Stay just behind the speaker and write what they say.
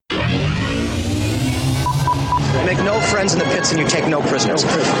You make no friends in the pits and you take no prisoners.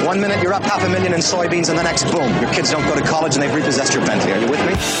 1 minute you're up $500,000 in soybeans and the next, boom, your kids don't go to college and they've repossessed your Bentley. Are you with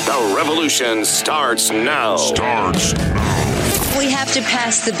me? The revolution starts now. We have to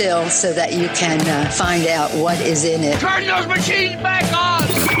pass the bill so that you can find out what is in it. Turn those machines back on!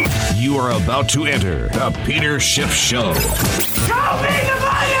 You are about to enter the Peter Schiff Show. Show me the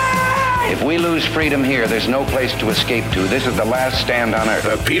money! If we lose freedom here, there's no place to escape to. This is the last stand on earth.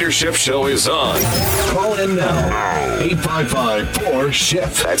 The Peter Schiff Show is on. Call in now.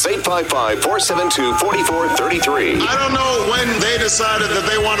 855-4-SCHIFF. That's 855-472-4433. I don't know when they decided that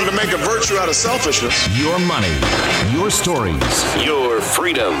they wanted to make a virtue out of selfishness. Your money, your stories, Your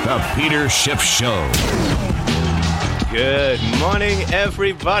freedom. the Peter Schiff Show. Good morning,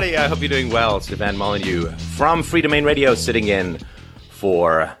 everybody. I hope you're doing well. It's Stefan Molyneux from Freedom Main Radio sitting in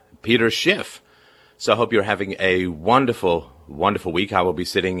for Peter Schiff. So I hope you're having a wonderful, wonderful week. I will be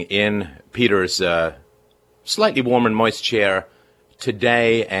sitting in Peter's slightly warm and moist chair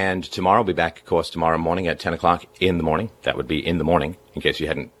today and tomorrow. I'll be back, of course, tomorrow morning at 10 o'clock in the morning. That would be in the morning, in case you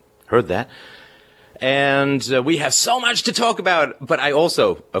hadn't heard that. And we have so much to talk about, but I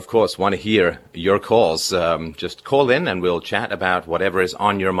also, of course, want to hear your calls. Just call in and we'll chat about whatever is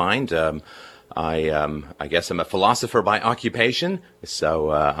on your mind. I guess I'm a philosopher by occupation,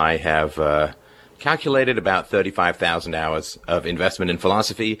 so I have calculated about 35,000 hours of investment in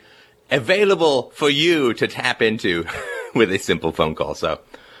philosophy available for you to tap into with a simple phone call. So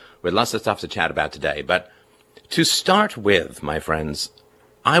with lots of stuff to chat about today. But to start with, my friends,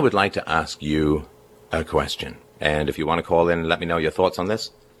 I would like to ask you a question. And if you want to call in and let me know your thoughts on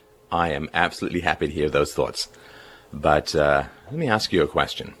this, I am absolutely happy to hear those thoughts. But let me ask you a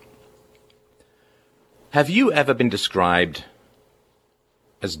question. Have you ever been described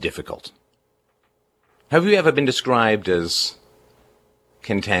as difficult? Have you ever been described as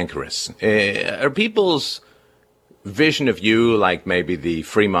cantankerous? Are people's vision of you like maybe the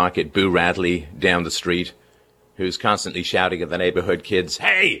free market Boo Radley down the street who's constantly shouting at the neighborhood kids,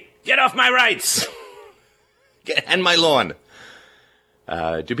 "Hey, get off my rights! And my lawn!"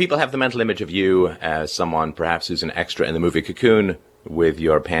 Do people have the mental image of you as someone perhaps who's an extra in the movie Cocoon with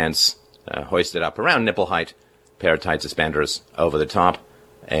your pants hoisted up around nipple height, pair of tight suspenders over the top,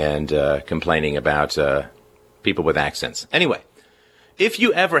 and complaining about people with accents? Anyway, if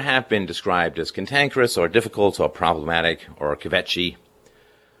you ever have been described as cantankerous or difficult or problematic or kvetchy,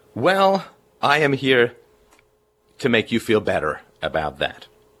 well, I am here to make you feel better about that.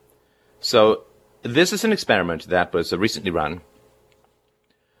 So this is an experiment that was recently run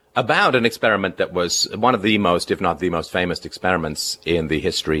about an experiment that was one of the most, if not the most famous experiments in the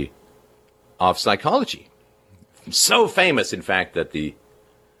history of psychology. So famous, in fact, that the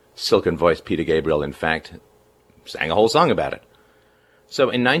silken-voiced Peter Gabriel, in fact, sang a whole song about it. So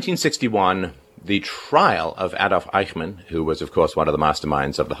in 1961, the trial of Adolf Eichmann, who was, of course, one of the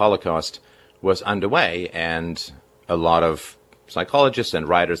masterminds of the Holocaust, was underway, and a lot of psychologists and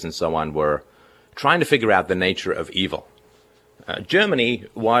writers and so on were trying to figure out the nature of evil. Germany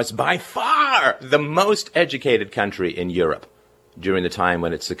was by far the most educated country in Europe during the time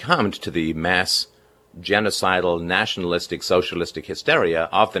when it succumbed to the mass genocidal, nationalistic, socialistic hysteria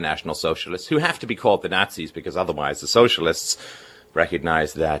of the National Socialists, who have to be called the Nazis because otherwise the Socialists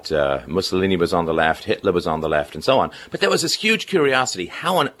recognized that Mussolini was on the left, Hitler was on the left, and so on. But there was this huge curiosity.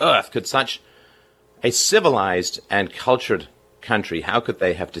 How on earth could such a civilized and cultured country, how could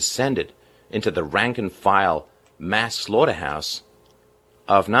they have descended into the rank-and-file mass slaughterhouse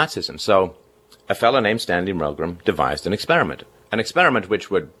of Nazism? So a fellow named Stanley Milgram devised an experiment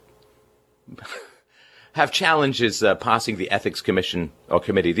which would have challenges passing the ethics commission or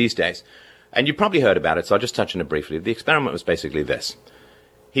committee these days. And you probably heard about it, so I'll just touch on it briefly. The experiment was basically this.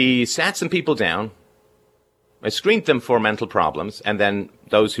 He sat some people down, screened them for mental problems, and then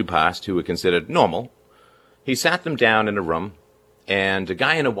those who passed, who were considered normal, he sat them down in a room, and a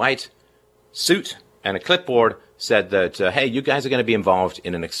guy in a white suit and a clipboard said that, hey, you guys are going to be involved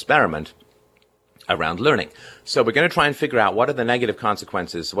in an experiment around learning. So we're going to try and figure out what are the negative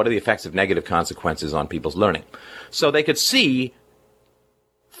consequences, what are the effects of negative consequences on people's learning. So they could see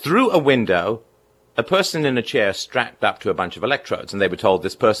through a window a person in a chair strapped up to a bunch of electrodes, and they were told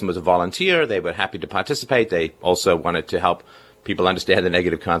this person was a volunteer, they were happy to participate, they also wanted to help people understand the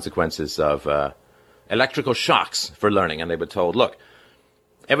negative consequences of electrical shocks for learning, and they were told, look,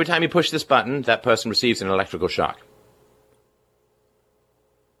 every time you push this button, that person receives an electrical shock.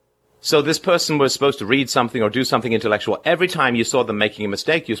 So this person was supposed to read something or do something intellectual. Every time you saw them making a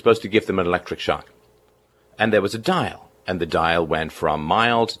mistake, you were supposed to give them an electric shock. And there was a dial, and the dial went from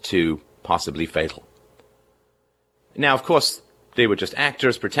mild to possibly fatal. Now, of course, they were just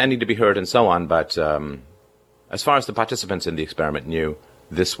actors pretending to be hurt and so on, but as far as the participants in the experiment knew,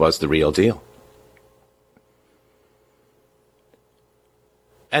 this was the real deal.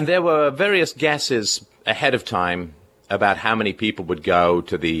 And there were various guesses ahead of time about how many people would go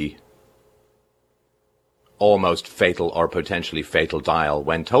to the almost fatal or potentially fatal dial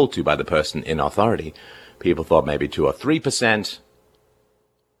when told to by the person in authority. People thought maybe 2 or 3%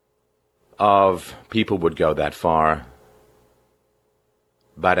 of people would go that far.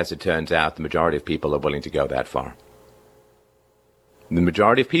 But as it turns out, the majority of people are willing to go that far. The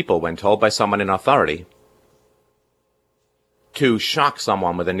majority of people, when told by someone in authority to shock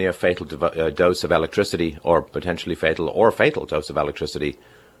someone with a near fatal dose of electricity, or potentially fatal or fatal dose of electricity,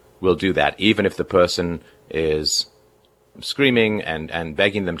 will do that, even if the person is screaming and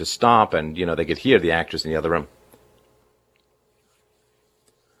begging them to stop, and, they could hear the actors in the other room.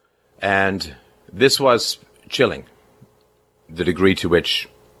 And this was chilling, the degree to which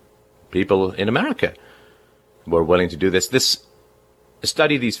people in America were willing to do this. This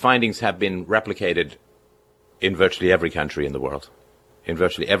study, these findings have been replicated in virtually every country in the world, in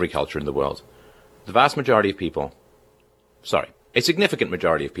virtually every culture in the world. The vast majority of people, a significant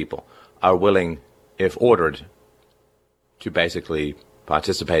majority of people are willing, if ordered, to basically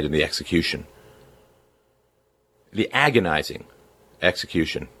participate in the execution, the agonizing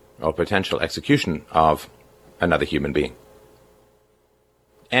execution or potential execution of another human being.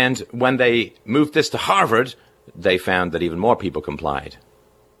 And when they moved this to Harvard, they found that even more people complied.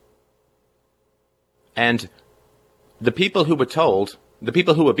 And the people who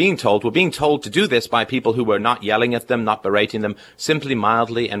were being told to do this by people who were not yelling at them, not berating them, simply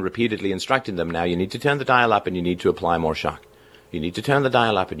mildly and repeatedly instructing them, now you need to turn the dial up and you need to apply more shock. You need to turn the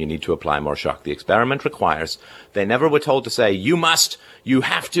dial up and you need to apply more shock. The experiment requires. They never were told to say, you must, you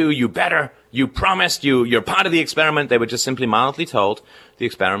have to, you better, you promised, you're part of the experiment. They were just simply mildly told, the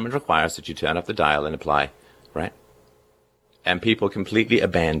experiment requires that you turn up the dial and apply, right? And people completely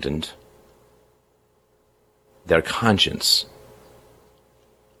abandoned their conscience.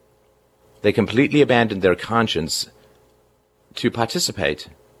 They completely abandoned their conscience to participate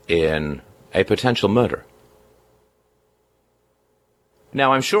in a potential murder.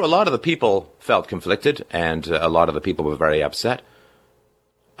 Now, I'm sure a lot of the people felt conflicted, and a lot of the people were very upset.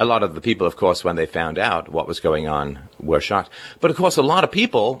 A lot of the people, of course, when they found out what was going on, were shocked. But, of course, a lot of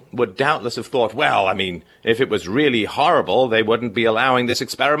people would doubtless have thought, well, I mean, if it was really horrible, they wouldn't be allowing this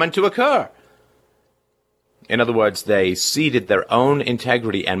experiment to occur. In other words, they ceded their own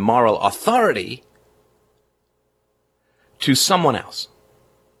integrity and moral authority to someone else,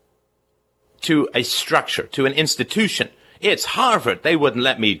 to a structure, to an institution. It's Harvard. They wouldn't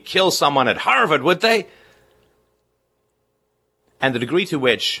let me kill someone at Harvard, would they? And the degree to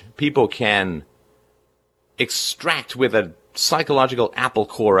which people can extract with a psychological apple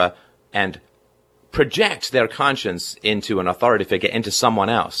core and project their conscience into an authority figure, into someone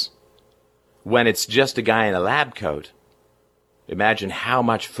else, when it's just a guy in a lab coat, imagine how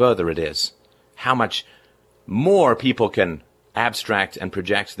much further it is, how much more people can abstract and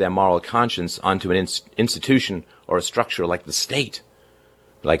project their moral conscience onto an institution or a structure like the state,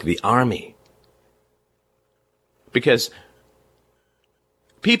 like the army. Because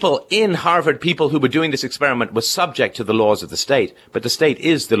people in Harvard, people who were doing this experiment, were subject to the laws of the state, but the state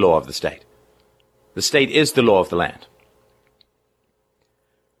is the law of the state. The state is the law of the land.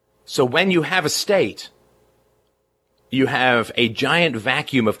 So when you have a state, you have a giant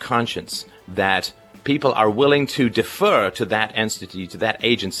vacuum of conscience that people are willing to defer to that entity, to that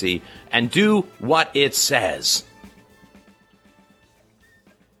agency, and do what it says.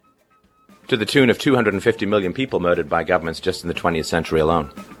 To the tune of 250 million people murdered by governments just in the 20th century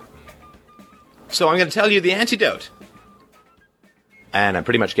alone. So I'm going to tell you the antidote. And I'm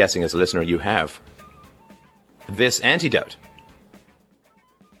pretty much guessing as a listener you have this antidote.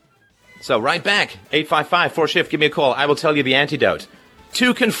 So right back, 855-4SHIFT, give me a call. I will tell you the antidote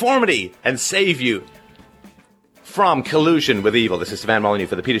to conformity and save you from collusion with evil. This is Van Molyneux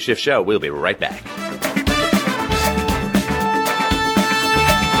for the Peter Schiff Show. We'll be right back.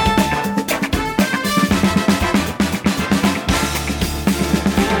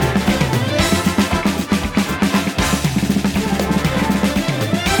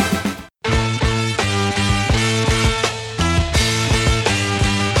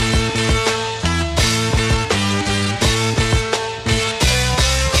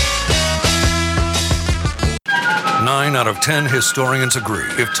 Out of 10 historians agree.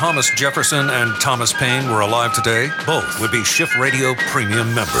 If Thomas Jefferson and Thomas Paine were alive today, both would be Schiff Radio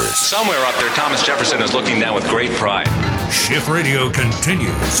Premium members. Somewhere up there, Thomas Jefferson is looking down with great pride. Schiff Radio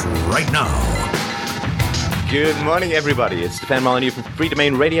continues right now. Good morning, everybody. It's Stefan Molyneux from Free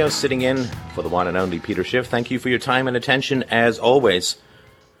Domain Radio, sitting in for the one and only Peter Schiff. Thank you for your time and attention, as always,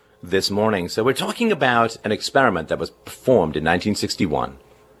 this morning. So we're talking about an experiment that was performed in 1961,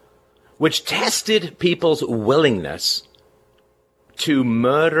 which tested people's willingness to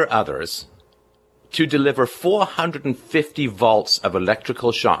murder others, to deliver 450 volts of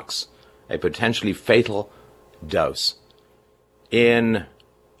electrical shocks, a potentially fatal dose, in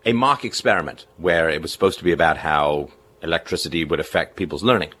a mock experiment where it was supposed to be about how electricity would affect people's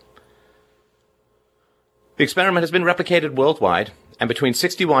learning. The experiment has been replicated worldwide, and between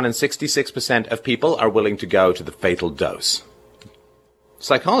 61 and 66% of people are willing to go to the fatal dose.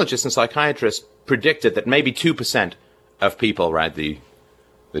 Psychologists and psychiatrists predicted that maybe 2% of people, right, the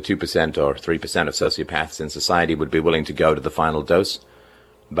 2% or 3% of sociopaths in society would be willing to go to the final dose,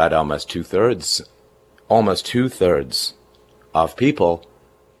 but almost two-thirds of people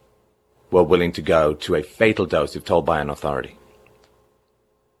were willing to go to a fatal dose if told by an authority.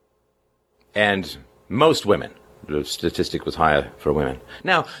 And most women, the statistic was higher for women.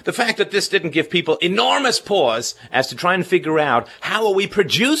 Now, the fact that this didn't give people enormous pause as to try and figure out how are we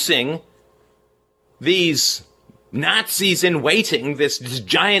producing these Nazis in waiting, this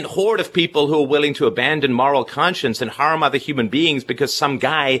giant horde of people who are willing to abandon moral conscience and harm other human beings because some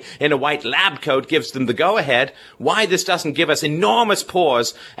guy in a white lab coat gives them the go-ahead, why this doesn't give us enormous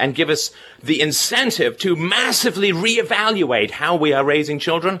pause and give us the incentive to massively reevaluate how we are raising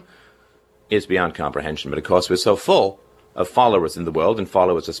children is beyond comprehension. But of course, we're so full of followers in the world, and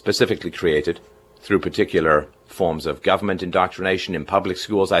followers are specifically created through particular forms of government indoctrination in public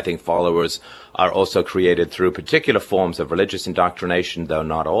schools. I think followers are also created through particular forms of religious indoctrination, though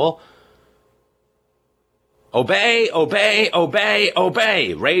not all. Obey, obey, obey,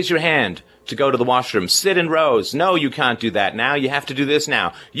 obey. Raise your hand to go to the washroom. Sit in rows. No, you can't do that now. You have to do this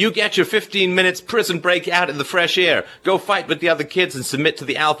now. You get your 15 minutes prison break out in the fresh air. Go fight with the other kids and submit to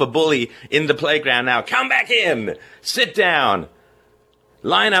the alpha bully in the playground now. Come back in. Sit down.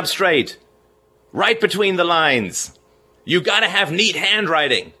 Line up straight. Right between the lines. You gotta have neat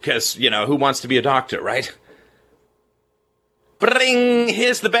handwriting, because, who wants to be a doctor, right? Bring!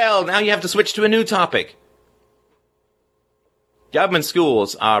 Here's the bell. Now you have to switch to a new topic. Government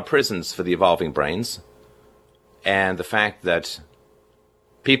schools are prisons for the evolving brains, and the fact that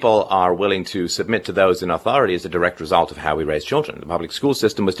people are willing to submit to those in authority is a direct result of how we raise children. The public school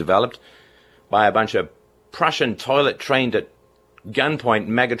system was developed by a bunch of Prussian toilet-trained at gunpoint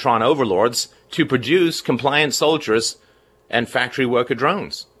Megatron overlords to produce compliant soldiers and factory worker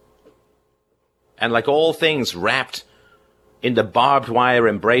drones. And like all things wrapped in the barbed wire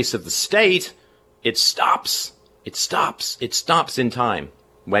embrace of the state, it stops. It stops. It stops in time.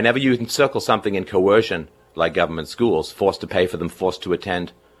 Whenever you encircle something in coercion, like government schools, forced to pay for them, forced to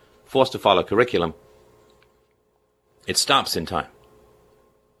attend, forced to follow curriculum, it stops in time.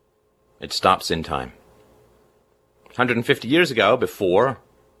 It stops in time. 150 years ago, before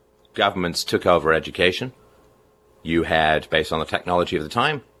governments took over education, you had, based on the technology of the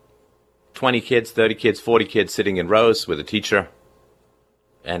time, 20 kids, 30 kids, 40 kids sitting in rows with a teacher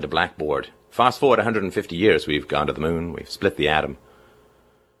and a blackboard. Fast forward 150 years, we've gone to the moon, we've split the atom.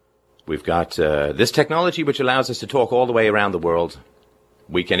 We've got this technology which allows us to talk all the way around the world.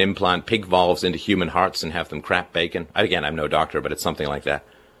 We can implant pig valves into human hearts and have them crap bacon. Again, I'm no doctor, but it's something like that.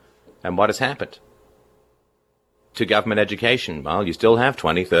 And what has happened to government education? Well, you still have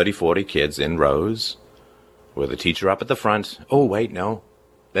 20, 30, 40 kids in rows with a teacher up at the front. Oh, wait, no.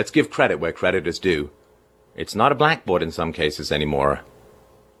 Let's give credit where credit is due. It's not a blackboard in some cases anymore.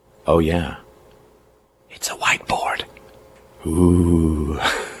 Oh, yeah. It's a whiteboard. Ooh.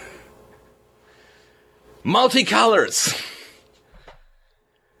 Multicolors.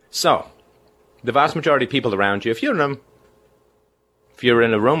 So, the vast majority of people around you, if you're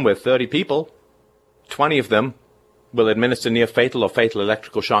in a room with 30 people, 20 of them will administer near fatal or fatal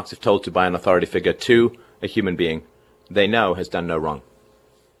electrical shocks if told to by an authority figure to a human being they know has done no wrong.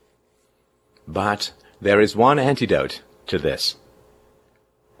 But there is one antidote to this.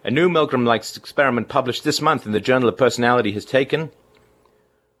 A new Milgram-like experiment published this month in the Journal of Personality has taken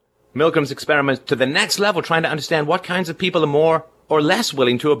Milgram's experiment to the next level, trying to understand what kinds of people are more or less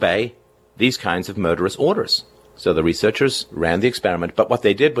willing to obey these kinds of murderous orders. So the researchers ran the experiment, but what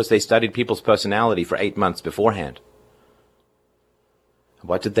they did was they studied people's personality for 8 months beforehand.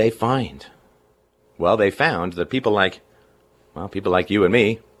 What did they find? Well, they found that people like you and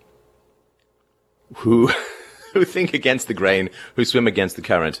me, who think against the grain, who swim against the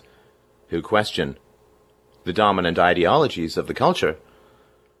current, who question the dominant ideologies of the culture,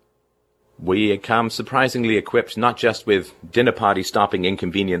 we come surprisingly equipped not just with dinner party stopping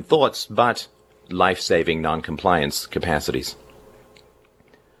inconvenient thoughts, but life-saving non-compliance capacities.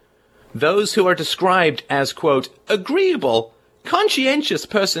 Those who are described as, quote, agreeable, conscientious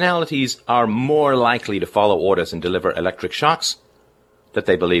personalities are more likely to follow orders and deliver electric shocks that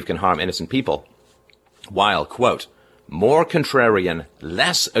they believe can harm innocent people, while, quote, more contrarian,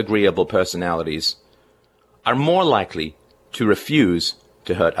 less agreeable personalities are more likely to refuse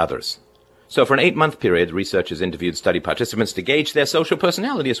to hurt others. So for an 8-month period, researchers interviewed study participants to gauge their social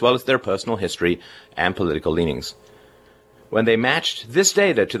personality as well as their personal history and political leanings. When they matched this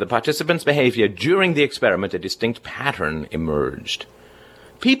data to the participants' behavior during the experiment, a distinct pattern emerged.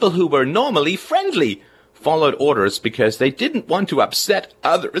 People who were normally friendly followed orders because they didn't want to upset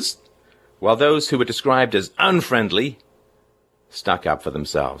others, while those who were described as unfriendly stuck up for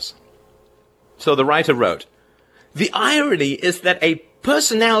themselves. So the writer wrote, the irony is that a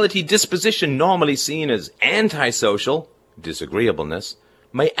personality disposition normally seen as antisocial, disagreeableness,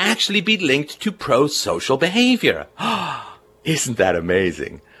 may actually be linked to pro-social behavior. Isn't that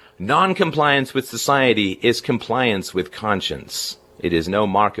amazing? Non-compliance with society is compliance with conscience. It is no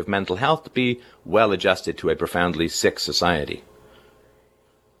mark of mental health to be well adjusted to a profoundly sick society.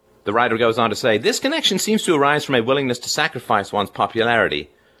 The writer goes on to say, this connection seems to arise from a willingness to sacrifice one's popularity,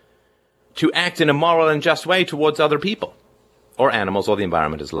 to act in a moral and just way towards other people, or animals, or the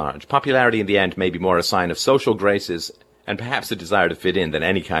environment at large. Popularity in the end may be more a sign of social graces and perhaps a desire to fit in than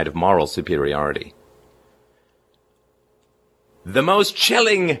any kind of moral superiority. The most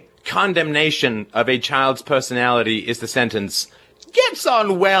chilling condemnation of a child's personality is the sentence, gets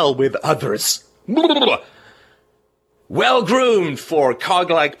on well with others. Well-groomed for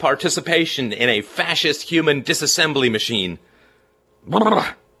cog-like participation in a fascist human disassembly machine.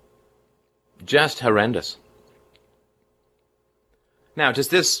 Just horrendous. Now, does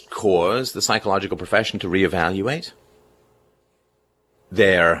this cause the psychological profession to reevaluate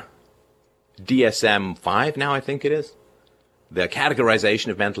their DSM-5 now, I think it is? The categorization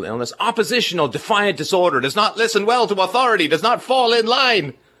of mental illness. Oppositional, defiant disorder, does not listen well to authority, does not fall in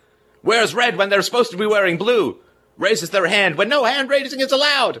line, wears red when they're supposed to be wearing blue, raises their hand when no hand raising is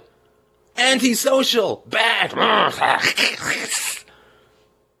allowed, antisocial, bad.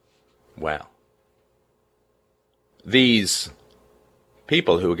 Well, these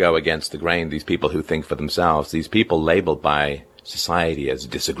people who go against the grain, these people who think for themselves, these people labeled by society as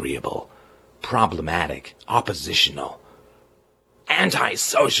disagreeable, problematic, oppositional,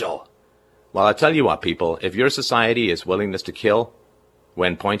 antisocial. Well, I tell you what, people, if your society is willingness to kill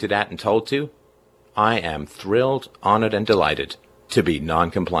when pointed at and told to, I am thrilled, honored, and delighted to be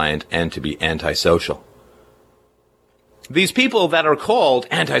non-compliant and to be antisocial. These people that are called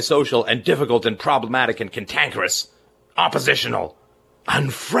antisocial and difficult and problematic and cantankerous, oppositional,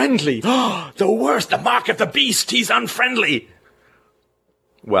 unfriendly, the worst, the mark of the beast, he's unfriendly.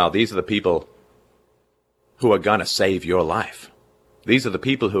 Well, these are the people who are going to save your life. These are the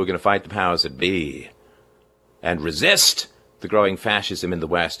people who are going to fight the powers that be and resist the growing fascism in the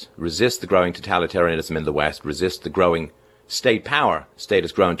West, resist the growing totalitarianism in the West, resist the growing state power. State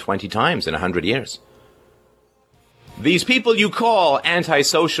has grown 20 times in 100 years. These people you call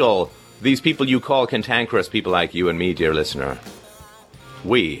antisocial, these people you call cantankerous, people like you and me, dear listener,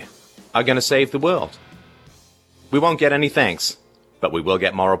 we are going to save the world. We won't get any thanks, but we will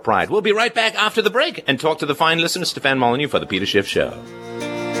get moral pride. We'll be right back after the break and talk to the fine listener, Stefan Molyneux, for the Peter Schiff Show.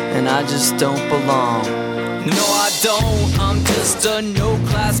 And I just don't belong. No, I don't. I'm just a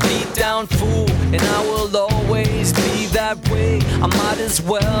no-class beat-down fool, and I will always be that way. I might as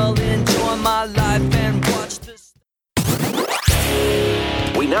well enjoy my life and watch this.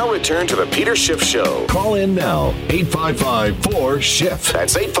 We now return to the Peter Schiff Show. Call in now, 855-4-SCHIFF.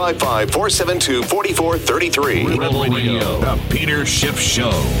 That's 855-472-4433. Rebel Radio, the Peter Schiff Show.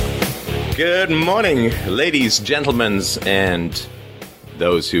 Good morning, ladies, gentlemen, and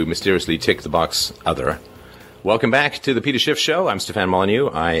those who mysteriously tick the box other. Welcome back to the Peter Schiff Show. I'm Stefan Molyneux.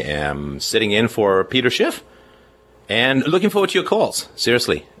 I am sitting in for Peter Schiff and looking forward to your calls.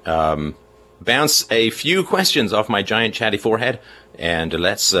 Seriously. Bounce a few questions off my giant chatty forehead, and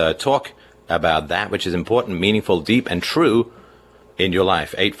let's talk about that which is important, meaningful, deep, and true in your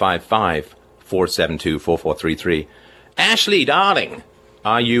life. 855-472-4433. Ashley, darling,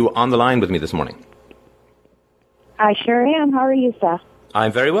 are you on the line with me this morning? I sure am. How are you, Steph?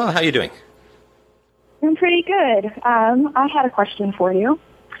 I'm very well. How are you doing? I'm pretty good. I had a question for you.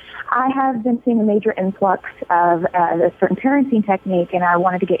 I have been seeing a major influx of a certain parenting technique, and I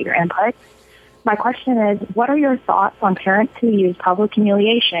wanted to get your input. My question is, what are your thoughts on parents who use public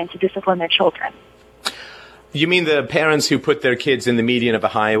humiliation to discipline their children? You mean the parents who put their kids in the median of a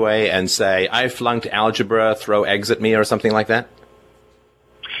highway and say, I flunked algebra, throw eggs at me, or something like that?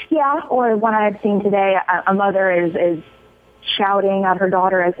 Yeah, or one I had seen today, a mother is shouting at her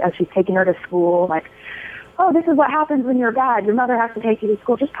daughter as she's taking her to school, like, oh, this is what happens when you're bad. Your mother has to take you to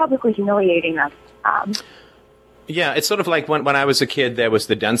school, just publicly humiliating them. Yeah, it's sort of like when I was a kid, there was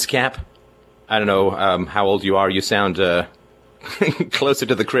the dunce cap. I don't know how old you are. You sound closer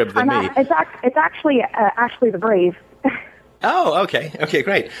to the crib than me. It's actually the Brave. Oh, okay. Okay,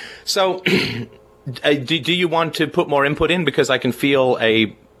 great. So do you want to put more input in? Because I can feel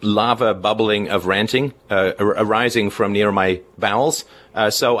a lava bubbling of ranting arising from near my bowels.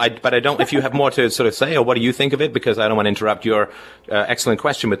 But I don't, if you have more to sort of say, or what do you think of it? Because I don't want to interrupt your excellent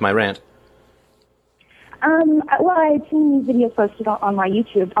question with my rant. Well, I had seen these videos posted on my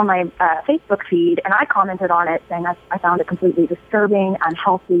YouTube, on my Facebook feed, and I commented on it saying I found it completely disturbing,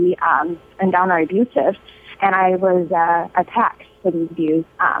 unhealthy, and downright abusive. And I was attacked for these views,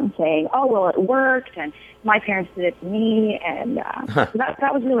 saying, "Oh, well, it worked, and my parents did it to me," and so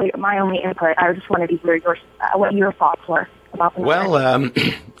that was really my only input. I just wanted to hear what your thoughts were about the matter. Well,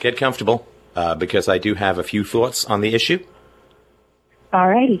 get comfortable, because I do have a few thoughts on the issue. All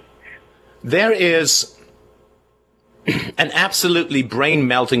righty. There is an absolutely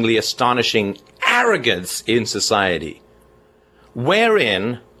brain-meltingly astonishing arrogance in society,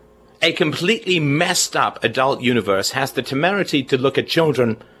 wherein a completely messed up adult universe has the temerity to look at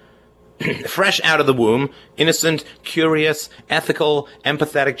children fresh out of the womb, innocent, curious, ethical,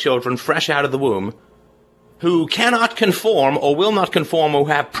 empathetic children fresh out of the womb, who cannot conform or will not conform or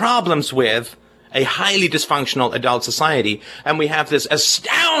have problems with a highly dysfunctional adult society. And we have this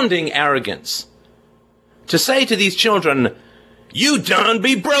astounding arrogance to say to these children, you done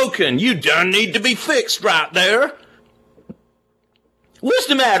be broken, you done need to be fixed right there. What's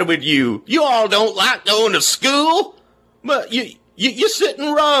the matter with you? You all don't like going to school? But you sit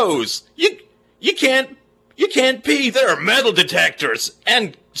in rows. You can't pee. There are metal detectors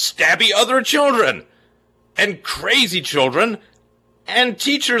and stabby other children and crazy children and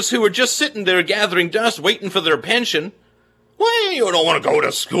teachers who are just sitting there gathering dust waiting for their pension. Well, you don't want to go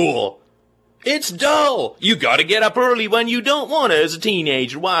to school. It's dull. You got to get up early when you don't want to as a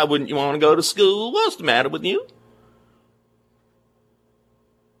teenager. Why wouldn't you want to go to school? What's the matter with you?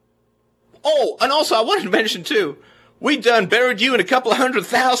 Oh, and also I wanted to mention, too, we done buried you in a couple of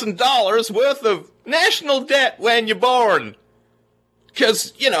 $100,000 worth of national debt when you're born.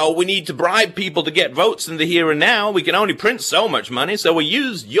 Because, we need to bribe people to get votes in the here and now. We can only print so much money, so we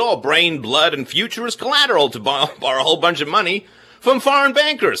used your brain, blood, and future as collateral to borrow a whole bunch of money from foreign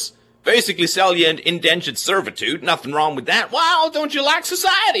bankers. Basically sell you an indentured servitude. Nothing wrong with that. Wow, don't you like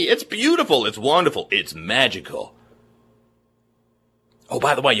society? It's beautiful. It's wonderful. It's magical. Oh,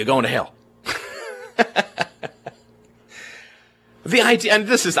 by the way, you're going to hell. The idea, and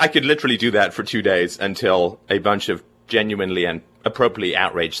I could literally do that for 2 days until a bunch of genuinely and appropriately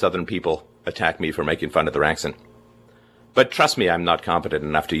outraged Southern people attack me for making fun of their accent. But trust me, I'm not competent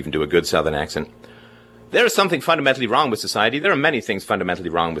enough to even do a good Southern accent. There is something fundamentally wrong with society. There are many things fundamentally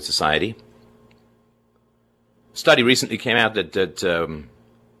wrong with society. A study recently came out that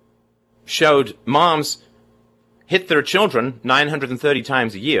showed moms hit their children 930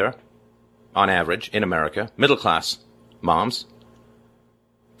 times a year, on average, in America, middle-class moms,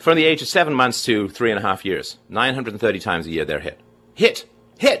 from the age of 7 months to 3.5 years. 930 times a year they're hit.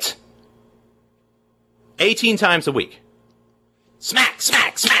 Hit! 18 times a week. Smack,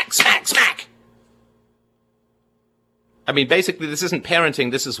 smack, smack, smack, smack! I mean, basically, this isn't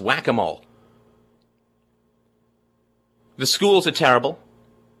parenting, this is whack-a-mole. The schools are terrible.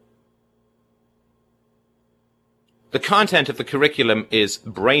 The content of the curriculum is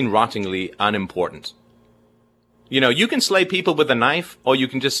brain-rottingly unimportant. You can slay people with a knife, or you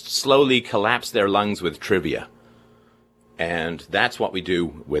can just slowly collapse their lungs with trivia. And that's what we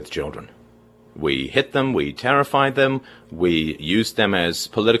do with children. We hit them, we terrify them, we use them as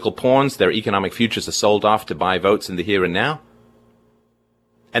political pawns. Their economic futures are sold off to buy votes in the here and now.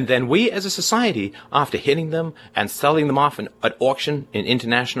 And then we, as a society, after hitting them and selling them off at auction in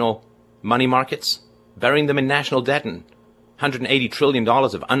international money markets, burying them in national debt and $180 trillion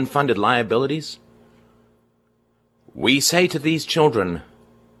of unfunded liabilities, we say to these children,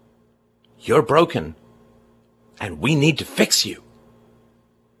 you're broken, and we need to fix you.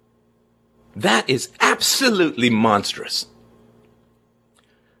 That is absolutely monstrous.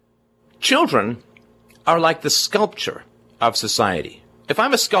 Children are like the sculpture of society. If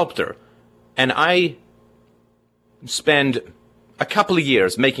I'm a sculptor and I spend a couple of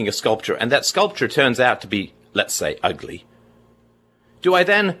years making a sculpture and that sculpture turns out to be, let's say, ugly, do I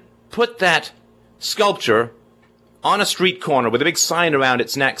then put that sculpture on a street corner with a big sign around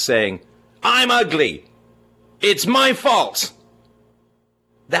its neck saying, I'm ugly, it's my fault?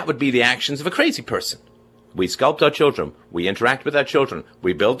 That would be the actions of a crazy person. We sculpt our children. We interact with our children.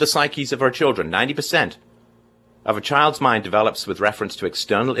 We build the psyches of our children. 90% of a child's mind develops with reference to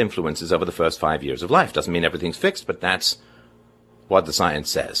external influences over the first 5 years of life. Doesn't mean everything's fixed, but that's what the science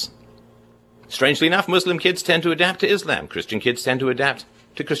says. Strangely enough, Muslim kids tend to adapt to Islam. Christian kids tend to adapt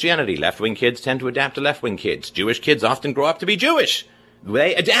to Christianity. Left-wing kids tend to adapt to left-wing kids. Jewish kids often grow up to be Jewish.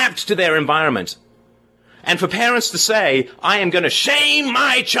 They adapt to their environment. And for parents to say, I am going to shame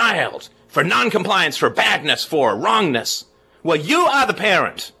my child for non-compliance, for badness, for wrongness. Well, you are the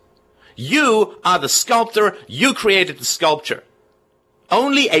parent. You are the sculptor. You created the sculpture.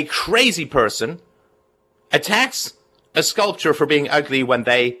 Only a crazy person attacks a sculpture for being ugly when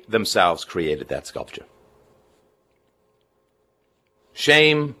they themselves created that sculpture.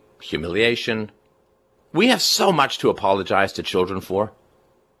 Shame, humiliation. We have so much to apologize to children for.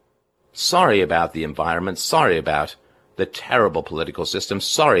 Sorry about the environment. Sorry about the terrible political system.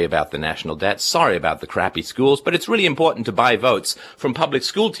 Sorry about the national debt. Sorry about the crappy schools. But it's really important to buy votes from public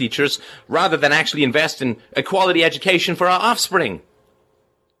school teachers rather than actually invest in a quality education for our offspring.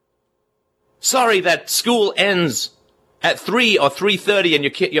 Sorry that school ends at 3 or 3:30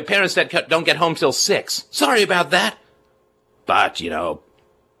 and your parents don't get home till 6. Sorry about that. But,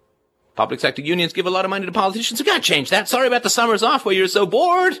 public sector unions give a lot of money to politicians. You can't change that. Sorry about the summers off where you're so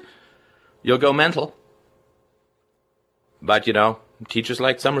bored. You'll go mental. But, teachers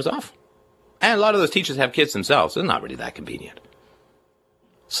like summers off. And a lot of those teachers have kids themselves. It's not really that convenient.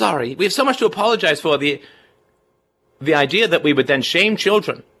 Sorry. We have so much to apologize for. The idea that we would then shame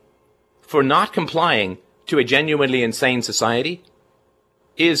children for not complying to a genuinely insane society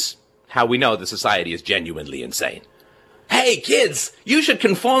is how we know the society is genuinely insane. Hey, kids, you should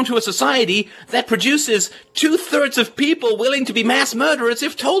conform to a society that produces 2/3 of people willing to be mass murderers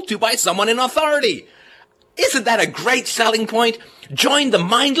if told to by someone in authority. Isn't that a great selling point? Join the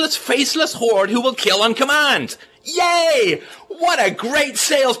mindless, faceless horde who will kill on command. Yay! What a great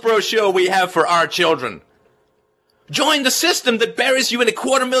sales brochure we have for our children. Join the system that buries you in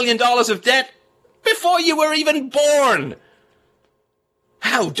 $250,000 of debt before you were even born.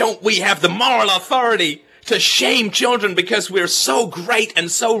 How don't we have the moral authority to shame children because we're so great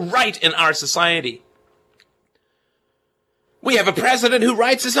and so right in our society? We have a president who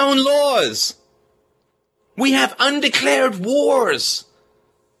writes his own laws. We have undeclared wars.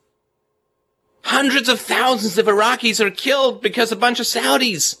 Hundreds of thousands of Iraqis are killed because a bunch of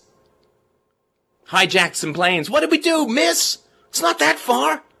Saudis hijacked some planes. What did we do, miss? It's not that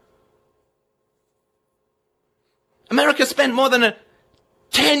far. America spent more than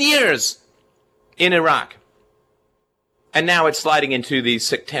 10 years in Iraq. And now it's sliding into the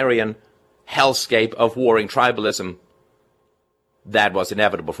sectarian hellscape of warring tribalism that was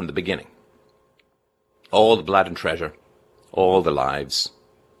inevitable from the beginning. All the blood and treasure, all the lives,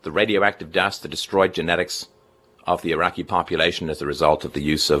 the radioactive dust, the destroyed genetics of the Iraqi population as a result of the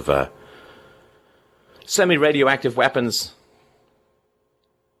use of semi-radioactive weapons.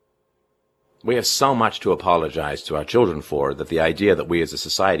 We have so much to apologize to our children for, that the idea that we as a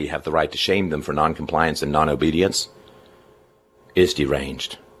society have the right to shame them for non-compliance and non-obedience is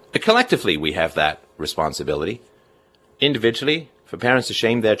deranged. But collectively, we have that responsibility. Individually, for parents to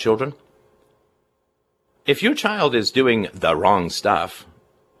shame their children. If your child is doing the wrong stuff,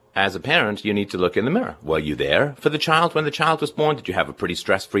 as a parent, you need to look in the mirror. Were you there for the child when the child was born? Did you have a pretty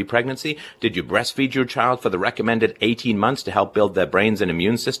stress-free pregnancy? Did you breastfeed your child for the recommended 18 months to help build their brains and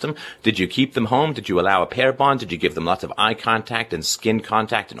immune system? Did you keep them home? Did you allow a pair bond? Did you give them lots of eye contact and skin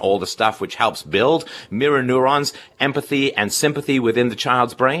contact and all the stuff which helps build mirror neurons, empathy, and sympathy within the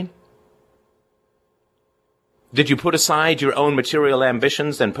child's brain? Did you put aside your own material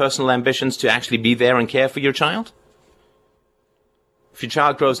ambitions and personal ambitions to actually be there and care for your child? If your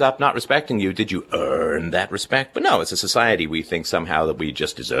child grows up not respecting you, did you earn that respect? But no, as a society, we think somehow that we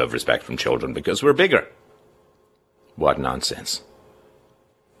just deserve respect from children because we're bigger. What nonsense.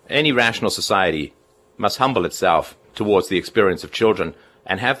 Any rational society must humble itself towards the experience of children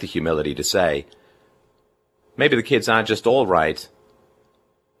and have the humility to say, maybe the kids aren't just all right,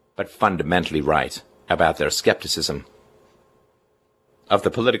 but fundamentally right about their skepticism of the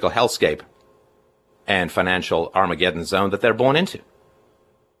political hellscape and financial Armageddon zone that they're born into.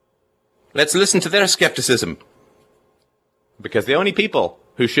 Let's listen to their skepticism, because the only people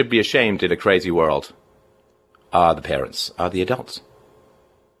who should be ashamed in a crazy world are the parents, are the adults.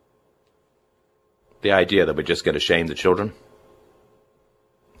 The idea that we're just going to shame the children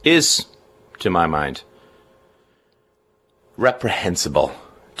is, to my mind, reprehensible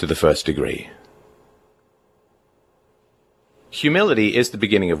to the first degree. Humility is the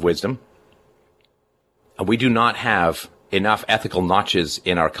beginning of wisdom. And we do not have enough ethical notches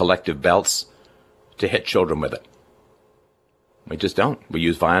in our collective belts to hit children with it. We just don't. We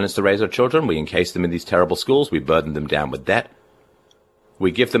use violence to raise our children. We encase them in these terrible schools. We burden them down with debt.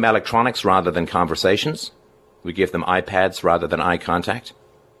 We give them electronics rather than conversations. We give them iPads rather than eye contact.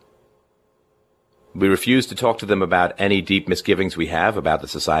 We refuse to talk to them about any deep misgivings we have about the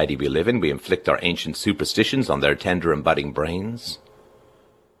society we live in. We inflict our ancient superstitions on their tender and budding brains.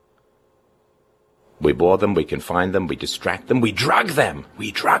 We bore them, we confine them, we distract them, we drug them.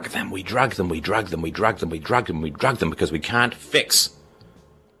 We drug them, we drug them, we drug them, we drug them, we drug them, we drug them, because we can't fix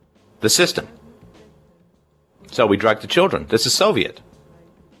the system. So we drug the children. This is Soviet.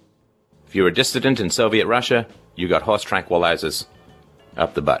 If you were a dissident in Soviet Russia, you got horse tranquilizers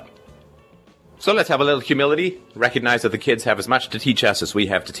up the butt. So let's have a little humility, recognize that the kids have as much to teach us as we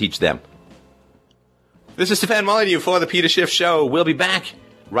have to teach them. This is Stefan Molyneux for the Peter Schiff Show. We'll be back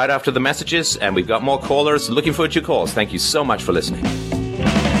right after the messages, and we've got more callers. Looking forward to your calls. Thank you so much for listening.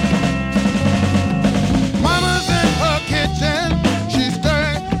 Mama's in her kitchen, she's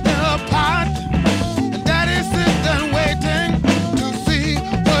stirring in her pot, and Daddy's sitting waiting to see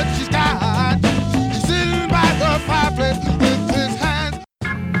what she's got. He's sitting by the fireplace with his hands.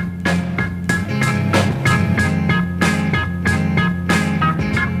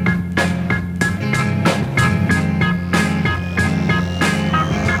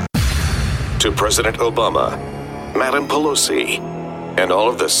 To President Obama, Madam Pelosi, and all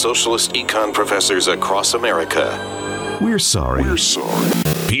of the socialist econ professors across America, we're sorry. We're sorry.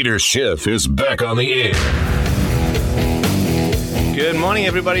 Peter Schiff is back on the air. Good morning,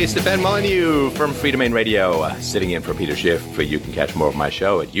 everybody. It's Stefan Molyneux from Free Domain Radio, sitting in for Peter Schiff. You can catch more of my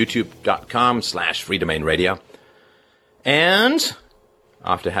show at youtube.com/freedomainradio. And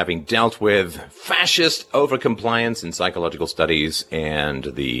after having dealt with fascist overcompliance in psychological studies and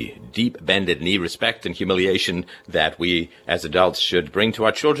the deep bended knee respect and humiliation that we as adults should bring to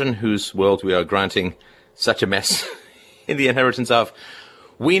our children, whose world we are granting such a mess in the inheritance of,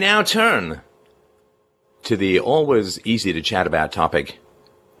 we now turn to the always easy to chat about topic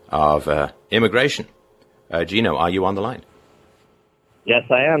of immigration. Gino, are you on the line? Yes,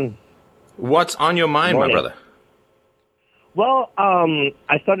 I am. What's on your mind, my brother? Well,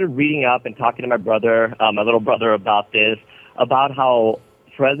 I started reading up and talking to my brother, my little brother, about this, about how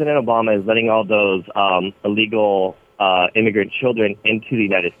President Obama is letting all those illegal immigrant children into the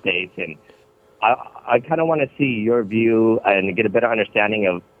United States. And I kind of want to see your view and get a better understanding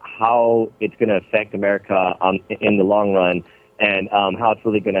of how it's going to affect America in the long run, and how it's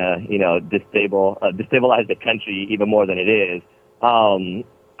really going to, destabilize the country even more than it is.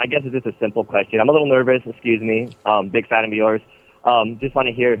 I guess it's just a simple question. I'm a little nervous, excuse me. Big fan of yours. Just want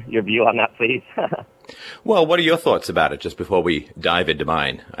to hear your view on that, please. Well, what are your thoughts about it, just before we dive into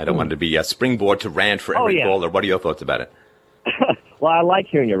mine? I don't want to be a springboard to rant for every caller. What are your thoughts about it? Well, I like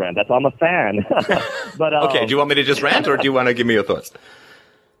hearing your rant. That's why I'm a fan. But okay, do you want me to just rant, or do you want to give me your thoughts?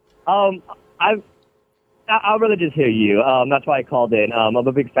 I'll rather just hear you. That's why I called in. I'm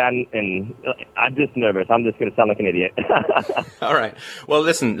a big fan, and I'm just nervous. I'm just going to sound like an idiot. All right. Well,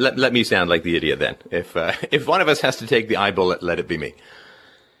 listen, let me sound like the idiot then. If one of us has to take the eye bullet, let it be me.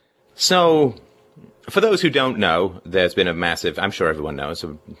 So, for those who don't know, there's been a massive, I'm sure everyone knows,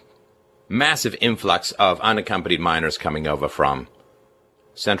 a massive influx of unaccompanied minors coming over from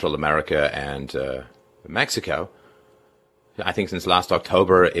Central America and Mexico. I think since last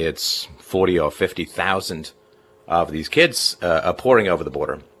October, it's 40 or 50,000 of these kids are pouring over the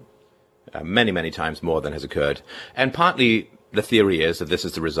border. Many, many times more than has occurred. And partly the theory is that this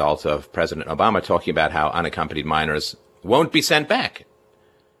is the result of President Obama talking about how unaccompanied minors won't be sent back.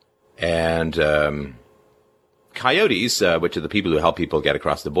 And coyotes, which are the people who help people get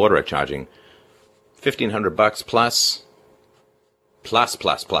across the border, are charging $1,500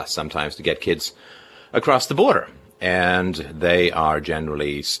 plus sometimes to get kids across the border. And they are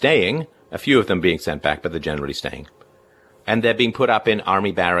generally staying, a few of them being sent back, but they're generally staying. And they're being put up in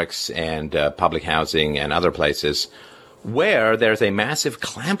army barracks and public housing and other places where there's a massive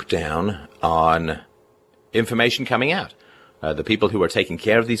clampdown on information coming out. The people who are taking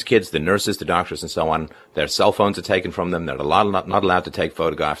care of these kids, the nurses, the doctors, and so on, their cell phones are taken from them. They're not allowed to take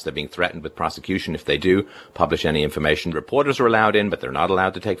photographs. They're being threatened with prosecution if they do publish any information. Reporters are allowed in, but they're not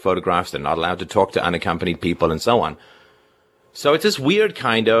allowed to take photographs. They're not allowed to talk to unaccompanied people, and so on. So it's this weird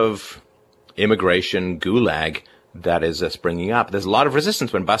kind of immigration gulag that is springing up. There's a lot of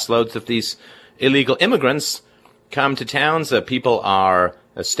resistance when busloads of these illegal immigrants come to towns. People are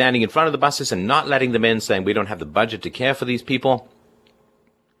standing in front of the buses and not letting them in, saying we don't have the budget to care for these people.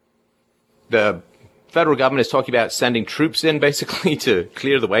 The federal government is talking about sending troops in, basically, to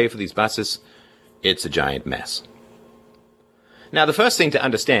clear the way for these buses. It's a giant mess. Now, the first thing to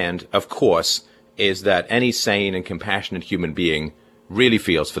understand, of course, is that any sane and compassionate human being really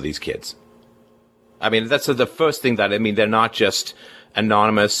feels for these kids. I mean, that's the first thing they're not just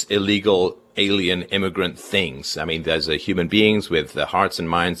anonymous, illegal, alien immigrant things. I mean, there's human beings with hearts and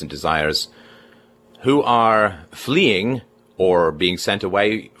minds and desires who are fleeing or being sent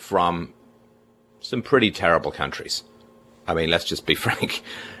away from some pretty terrible countries. I mean, let's just be frank.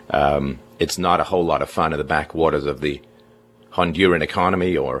 It's not a whole lot of fun in the backwaters of the Honduran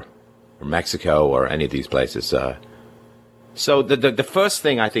economy or Mexico or any of these places. So the first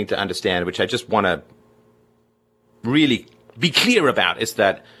thing I think to understand, which I just want to really be clear about, is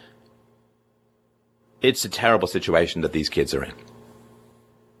that it's a terrible situation that these kids are in.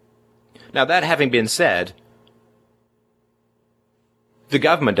 Now, that having been said, the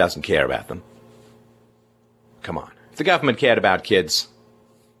government doesn't care about them. Come on. If the government cared about kids,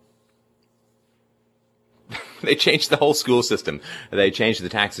 they changed the whole school system. They changed the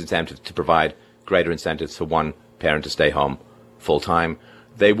tax incentive to provide greater incentives for one parent to stay home full-time.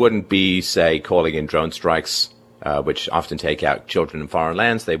 They wouldn't be, say, calling in drone strikes, which often take out children in foreign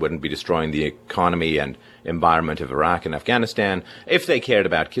lands. They wouldn't be destroying the economy and environment of Iraq and Afghanistan if they cared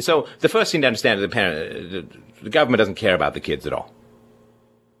about kids. So the first thing to understand is the government doesn't care about the kids at all.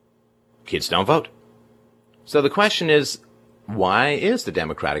 Kids don't vote. So the question is, why is the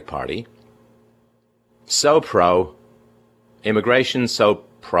Democratic Party so pro-immigration, so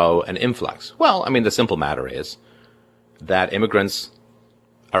pro an influx? Well, I mean, the simple matter is that immigrants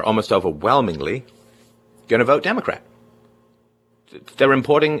are almost overwhelmingly going to vote Democrat. They're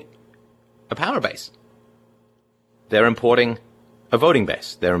importing a power base. They're importing a voting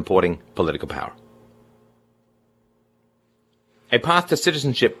base. They're importing political power. A path to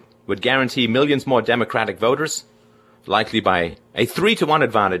citizenship would guarantee millions more Democratic voters, likely by a 3-to-1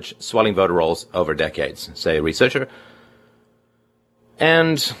 advantage, swelling voter rolls over decades, say a researcher.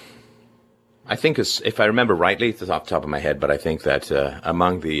 And I think, if I remember rightly, it's off the top of my head, but I think that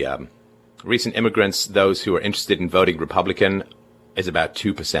among the recent immigrants, those who are interested in voting Republican is about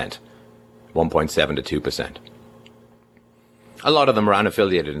 2%, 1.7 to 2%. A lot of them are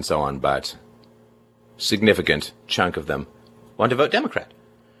unaffiliated and so on, but significant chunk of them want to vote Democrat.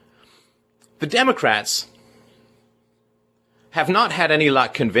 The Democrats have not had any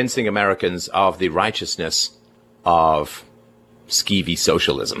luck convincing Americans of the righteousness of skeevy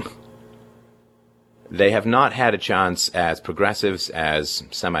socialism. They have not had a chance as progressives, as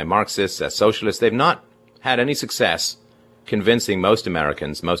semi-Marxists, as socialists. They've not had any success convincing most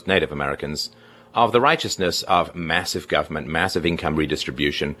Americans, most Native Americans, of the righteousness of massive government, massive income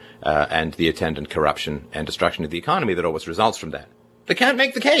redistribution, and the attendant corruption and destruction of the economy that always results from that. They can't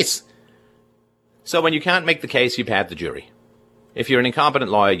make the case. So when you can't make the case, you pad the jury. If you're an incompetent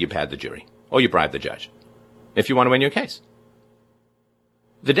lawyer, you pad the jury. Or you bribe the judge. If you want to win your case.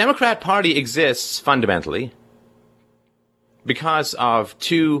 The Democrat Party exists fundamentally because of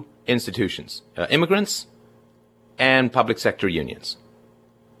two institutions, immigrants and public sector unions.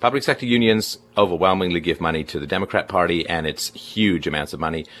 Public sector unions overwhelmingly give money to the Democrat Party, and it's huge amounts of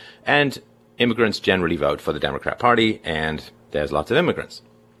money. And immigrants generally vote for the Democrat Party, and there's lots of immigrants.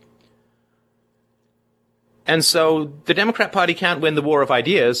 And so the Democrat Party can't win the war of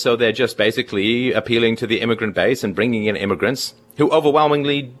ideas, so they're just basically appealing to the immigrant base and bringing in immigrants who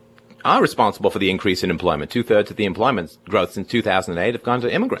overwhelmingly are responsible for the increase in employment. 2/3 of the employment growth since 2008 have gone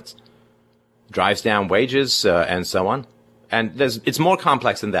to immigrants. Drives down wages and so on. And it's more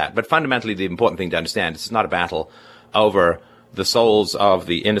complex than that. But fundamentally, the important thing to understand is it's not a battle over the souls of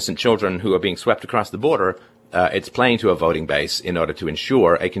the innocent children who are being swept across the border. It's playing to a voting base in order to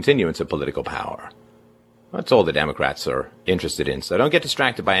ensure a continuance of political power. That's all the Democrats are interested in. So don't get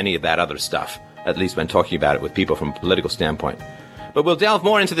distracted by any of that other stuff, at least when talking about it with people from a political standpoint. But we'll delve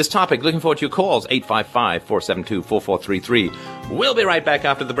more into this topic. Looking forward to your calls, 855-472-4433. We'll be right back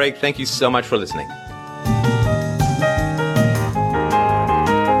after the break. Thank you so much for listening.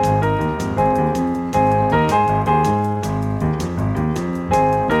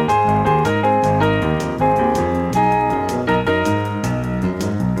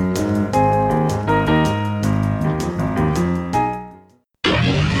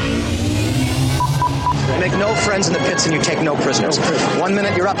 In the pits and you take no prisoners. 1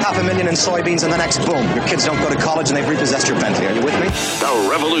 minute you're up 500,000 in soybeans and the next, boom, your kids don't go to college and they've repossessed your Bentley. Are you with me? The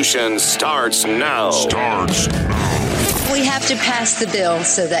revolution starts now. We have to pass the bill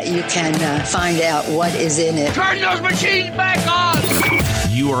so that you can find out what is in it. Turn those machines back on!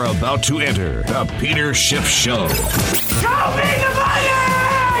 You are about to enter the Peter Schiff Show. Show me the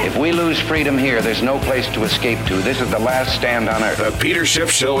money! If we lose freedom here, there's no place to escape to. This is the last stand on Earth. The Peter Schiff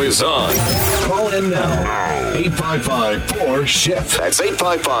Show is on. Call in now. 855-4-SCHIFF. That's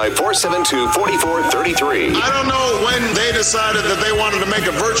 855-472-4433. I don't know when they decided that they wanted to make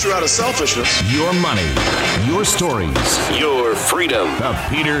a virtue out of selfishness. Your money, your stories, your freedom. The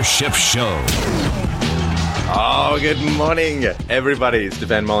Peter Schiff Show. Oh, good morning, everybody. It's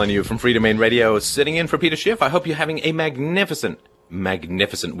Stefan Molyneux from Freedom Main Radio, sitting in for Peter Schiff. I hope you're having a magnificent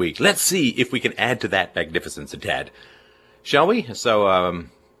week. Let's see if we can add to that magnificence a tad, shall we? So,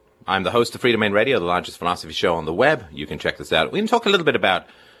 I'm the host of Freedom Main Radio, the largest philosophy show on the web. You can check this out. We can talk a little bit about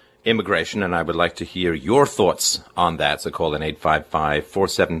immigration, and I would like to hear your thoughts on that. So call in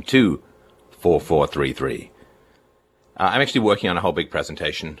 855-472-4433. I'm actually working on a whole big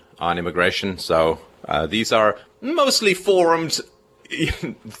presentation on immigration, so these are mostly formed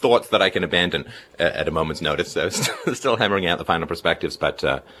thoughts that I can abandon at a moment's notice. So still hammering out the final perspectives, but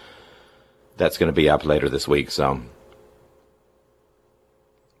that's going to be up later this week. So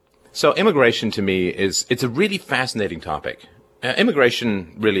immigration to me it's a really fascinating topic.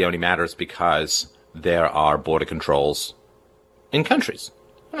 Immigration really only matters because there are border controls in countries.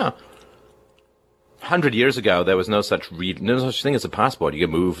 100 years ago, there was no such thing as a passport. You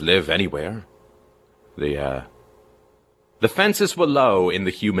could move, live anywhere. The fences were low in the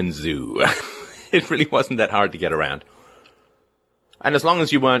human zoo. It really wasn't that hard to get around. And as long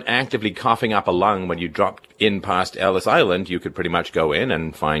as you weren't actively coughing up a lung when you dropped in past Ellis Island, you could pretty much go in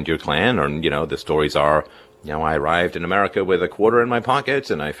and find your clan. And, the stories are, I arrived in America with a quarter in my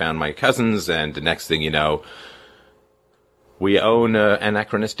pocket, and I found my cousins, and the next thing you know, we own an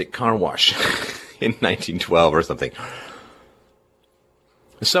anachronistic car wash in 1912 or something.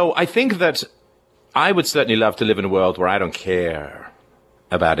 So I think that I would certainly love to live in a world where I don't care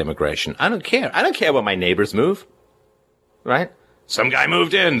about immigration. I don't care. I don't care when my neighbors move, right? Some guy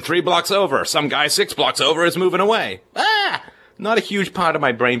moved in 3 blocks over. Some guy 6 blocks over is moving away. Not a huge part of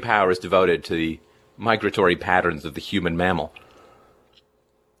my brain power is devoted to the migratory patterns of the human mammal.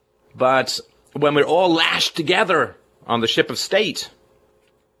 But when we're all lashed together on the ship of state,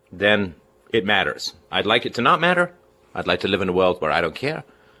 then it matters. I'd like it to not matter. I'd like to live in a world where I don't care.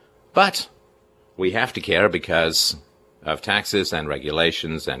 But we have to care because of taxes and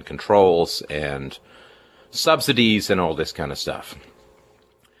regulations and controls and subsidies and all this kind of stuff.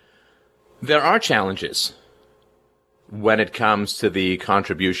 There are challenges when it comes to the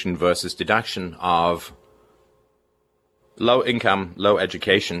contribution versus deduction of low income, low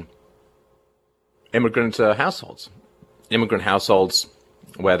education immigrant households. Immigrant households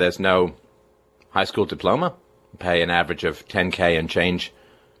where there's no high school diploma pay an average of $10K and change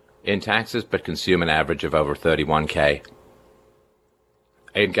in taxes, but consume an average of over $31K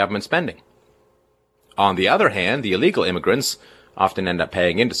in government spending. On the other hand, the illegal immigrants often end up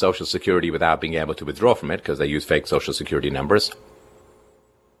paying into Social Security without being able to withdraw from it because they use fake Social Security numbers.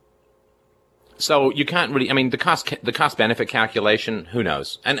 So you can't really, the cost-benefit calculation, who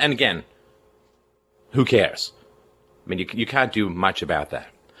knows? And again, who cares? You can't do much about that.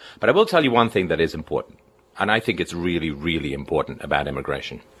 But I will tell you one thing that is important, and I think it's really, really important about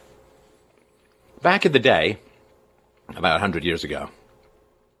immigration. Back in the day, about 100 years ago,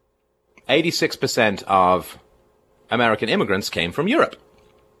 86% of American immigrants came from Europe.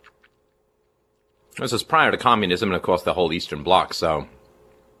 This was prior to communism and, of course, the whole Eastern Bloc, so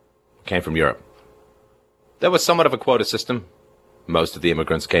came from Europe. There was somewhat of a quota system. Most of the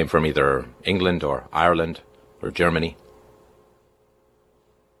immigrants came from either England or Ireland or Germany.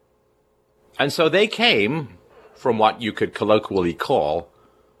 And so they came from what you could colloquially call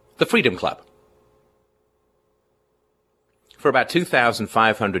the Freedom Club. For about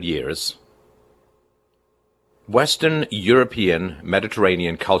 2,500 years, Western European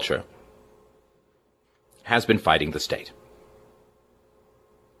Mediterranean culture has been fighting the state.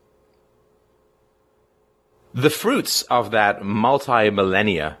 The fruits of that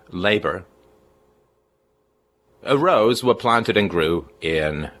multi-millennia labor were planted and grew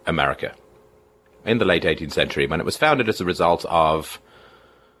in America in the late 18th century, when it was founded as a result of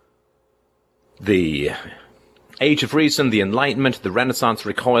the Age of Reason, the Enlightenment, the Renaissance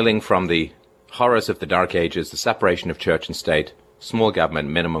recoiling from the horrors of the Dark Ages, the separation of church and state, small government,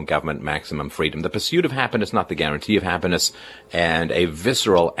 minimum government, maximum freedom, the pursuit of happiness, not the guarantee of happiness, and a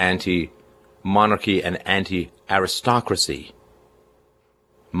visceral anti-monarchy and anti-aristocracy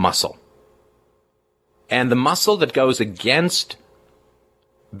muscle. And the muscle that goes against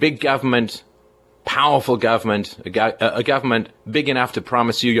big government, powerful government, a government big enough to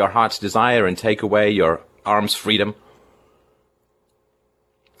promise you your heart's desire and take away your arm's freedom.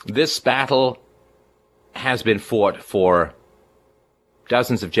 This battle has been fought for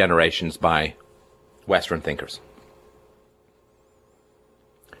dozens of generations by Western thinkers.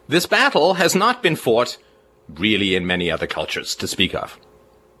 This battle has not been fought really in many other cultures to speak of.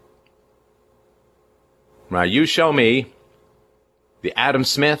 Now, you show me the Adam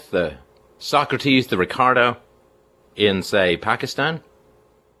Smith, the Socrates, the Ricardo in, say, Pakistan,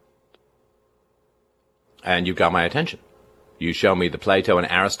 and you've got my attention. You show me the Plato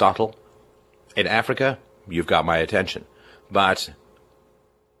and Aristotle in Africa, you've got my attention. But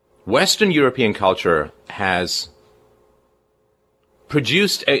Western European culture has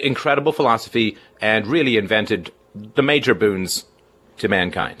produced an incredible philosophy and really invented the major boons to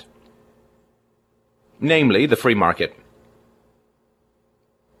mankind. Namely, the free market,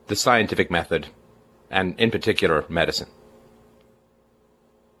 the scientific method, and in particular, medicine.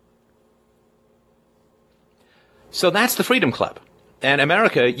 So that's the Freedom Club. And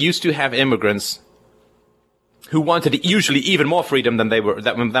America used to have immigrants who wanted usually even more freedom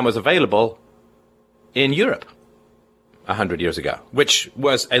than was available in Europe 100 years ago, which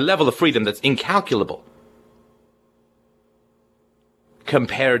was a level of freedom that's incalculable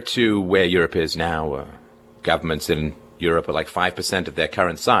compared to where Europe is now. Governments in Europe are like 5% of their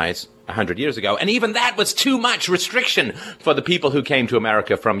current size 100 years ago, and even that was too much restriction for the people who came to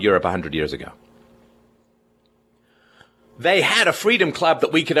America from Europe 100 years ago. They had a freedom club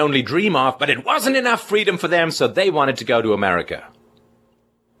that we could only dream of, but it wasn't enough freedom for them, so they wanted to go to America.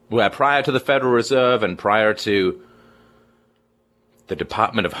 Where prior to the Federal Reserve and prior to the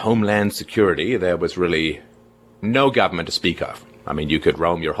Department of Homeland Security, there was really no government to speak of. I mean, you could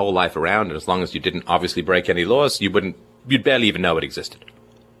roam your whole life around, and as long as you didn't obviously break any laws, you'd barely even know it existed.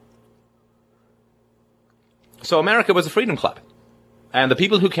 So America was a freedom club. And the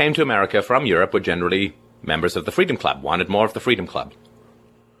people who came to America from Europe were generally members of the Freedom Club, wanted more of the Freedom Club.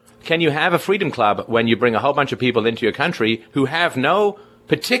 Can you have a Freedom Club when you bring a whole bunch of people into your country who have no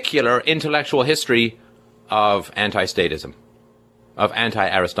particular intellectual history of anti-statism, of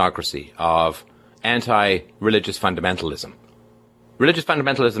anti-aristocracy, of anti-religious fundamentalism? Religious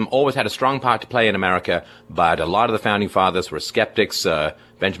fundamentalism always had a strong part to play in America, but a lot of the founding fathers were skeptics.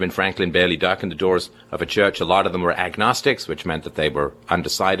 Benjamin Franklin barely darkened the doors of a church. A lot of them were agnostics, which meant that they were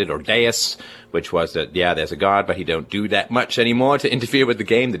undecided, or deists, which was that, yeah, there's a God, but he don't do that much anymore to interfere with the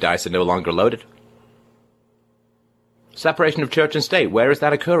game. The dice are no longer loaded. Separation of church and state, where is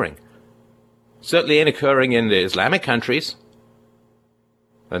that occurring? Certainly ain't occurring in the Islamic countries.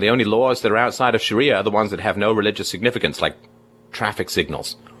 And the only laws that are outside of Sharia are the ones that have no religious significance, like traffic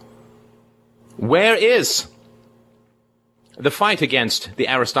signals. Where is the fight against the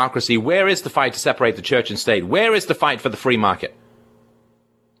aristocracy? Where is the fight to separate the church and state? Where is the fight for the free market?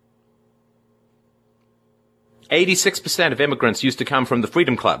 86% of immigrants used to come from the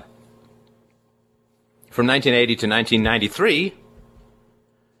Freedom Club. From 1980 to 1993,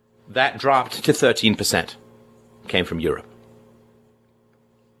 that dropped to 13%. Came from Europe.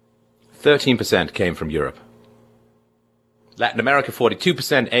 13% came from Europe. Latin America,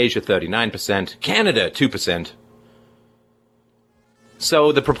 42%, Asia, 39%, Canada, 2%.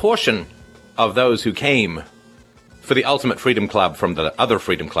 So the proportion of those who came for the ultimate Freedom Club from the other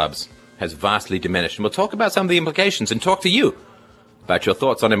Freedom Clubs has vastly diminished. And we'll talk about some of the implications and talk to you about your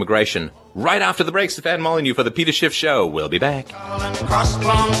thoughts on immigration right after the break. Stefan Molyneux for the Peter Schiff Show. We'll be back.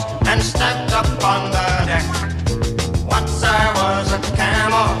 Crossbones and stepped up on the deck. Once I was a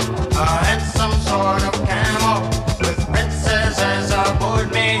camel, a handsome sort of camel, with princesses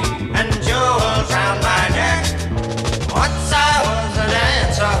aboard me and jewels round my neck. Once I was a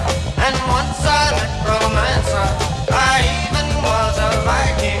dancer, and once a necromancer. I even was a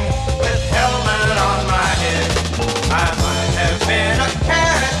Viking with helmet on my head. I might have been a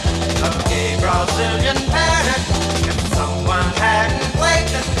carrot, a gay Brazilian parrot, if someone hadn't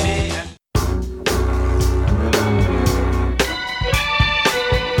wakened me.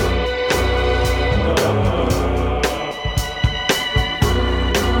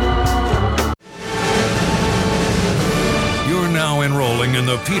 Enrolling in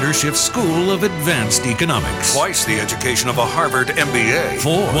the Peter Schiff School of Advanced Economics. Twice the education of a Harvard MBA.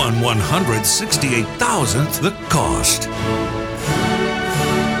 For 1/168,000th the cost.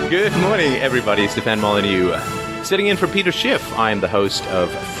 Good morning, everybody. Stefan Molyneux sitting in for Peter Schiff. I'm the host of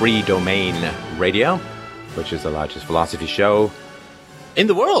Free Domain Radio, which is the largest philosophy show in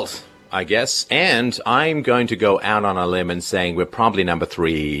the world, I guess. And I'm going to go out on a limb and saying we're probably number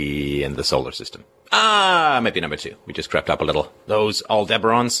 3 in the solar system. Maybe number 2. We just crept up a little. Those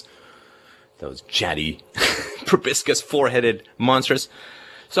Aldebarans, those chatty, proboscis, four-headed monsters.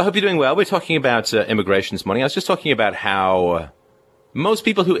 So I hope you're doing well. We're talking about immigration this morning. I was just talking about how most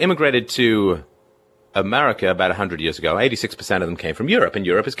people who immigrated to America about 100 years ago, 86% of them came from Europe. And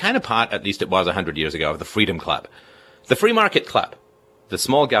Europe is kind of part, at least it was 100 years ago, of the Freedom Club. The Free Market Club. The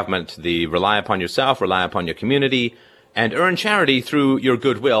small government, the rely upon yourself, rely upon your community, and earn charity through your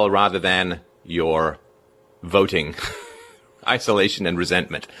goodwill rather than your voting, isolation, and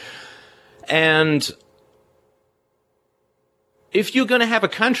resentment. And if you're going to have a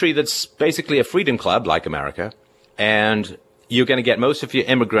country that's basically a freedom club like America, and you're going to get most of your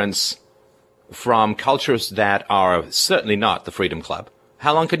immigrants from cultures that are certainly not the freedom club,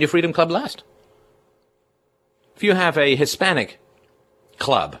 how long can your freedom club last? If you have a Hispanic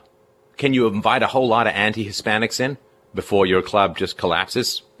club, can you invite a whole lot of anti-Hispanics in before your club just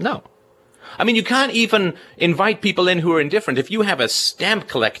collapses? No. I mean, you can't even invite people in who are indifferent. If you have a stamp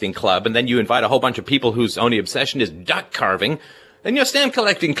collecting club and then you invite a whole bunch of people whose only obsession is duck carving, then your stamp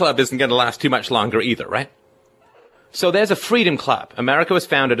collecting club isn't going to last too much longer either, right? So there's a freedom club. America was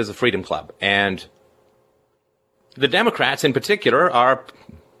founded as a freedom club. And the Democrats in particular are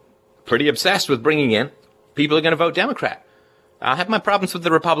pretty obsessed with bringing in people who are going to vote Democrat. I have my problems with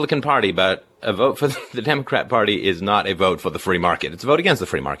the Republican Party, but a vote for the Democrat Party is not a vote for the free market. It's a vote against the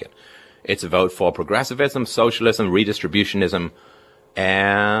free market. It's a vote for progressivism, socialism, redistributionism,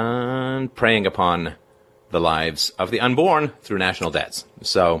 and preying upon the lives of the unborn through national debts.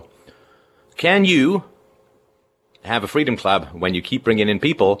 So, can you have a freedom club when you keep bringing in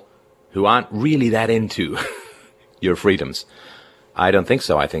people who aren't really that into your freedoms? I don't think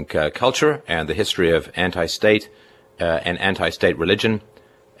so. I think culture and the history of anti-state and anti-state religion,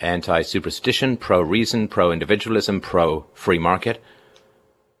 anti-superstition, pro-reason, pro-individualism, pro-free market.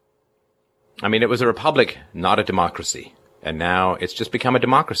 I mean, it was a republic, not a democracy. And now it's just become a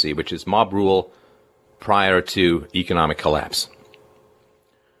democracy, which is mob rule prior to economic collapse.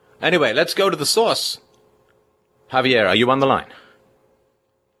 Anyway, let's go to the source. Javier, are you on the line?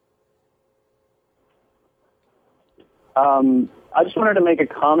 I just wanted to make a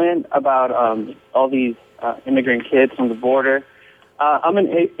comment about all these immigrant kids on the border. I'm an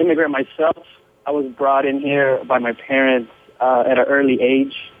immigrant myself. I was brought in here by my parents at an early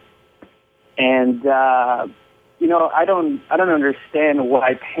age. And, you know, I don't understand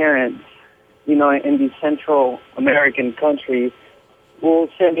why parents, you know, in these Central American countries will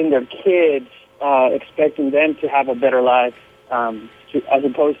send in their kids expecting them to have a better life as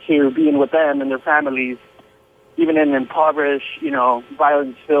opposed to being with them and their families, even in an impoverished, you know,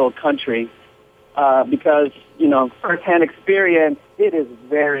 violence-filled country. Because, you know, firsthand experience, it is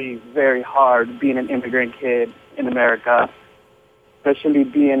very, very hard being an immigrant kid in America, especially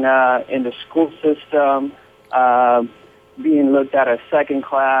being in the school system, being looked at as second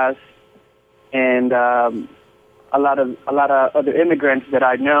class, and a lot of other immigrants that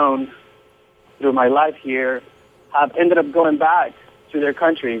I've known through my life here have ended up going back to their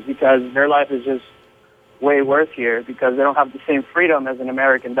countries because their life is just way worse here because they don't have the same freedom as an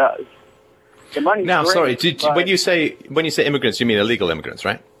American does. The money's now, great, sorry, when you say immigrants, you mean illegal immigrants,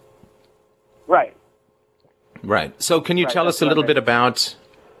 right? Right. Right. So can you tell us a little bit about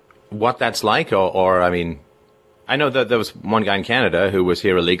what that's like? Or, I mean, I know that there was one guy in Canada who was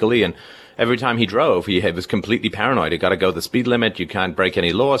here illegally, and every time he drove, he was completely paranoid. You got to go the speed limit. You can't break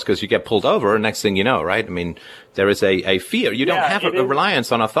any laws because you get pulled over. And next thing you know, right? I mean, there is a fear. You don't have a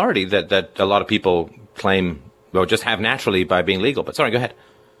reliance on authority that a lot of people claim, well, just have naturally by being legal. But sorry, go ahead.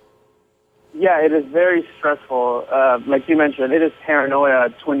 Yeah, it is very stressful. Like you mentioned, it is paranoia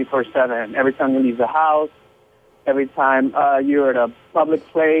 24/7. Every time you leave the house, every time you're at a public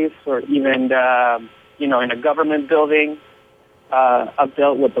place or even, you know, in a government building. I've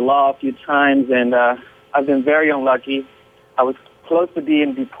dealt with the law a few times, and I've been very unlucky. I was close to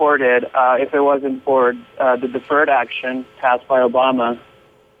being deported if it wasn't for the deferred action passed by Obama.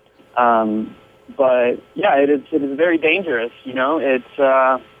 But, yeah, it is very dangerous, you know.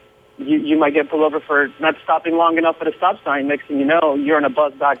 It's you might get pulled over for not stopping long enough at a stop sign. Next thing you know, you're on a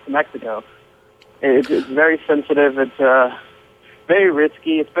bus back to Mexico. It's very sensitive. It's very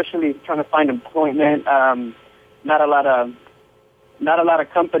risky, especially trying to find employment. Not a lot of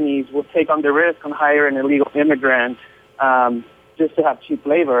companies will take on the risk on hiring an illegal immigrant just to have cheap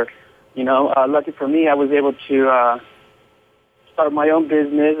labor. You know, lucky for me, I was able to start my own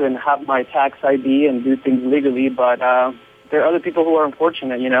business and have my tax ID and do things legally. But there are other people who are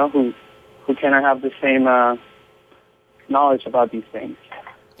unfortunate, you know, who cannot have the same knowledge about these things.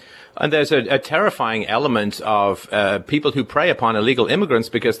 And there's a terrifying element of people who prey upon illegal immigrants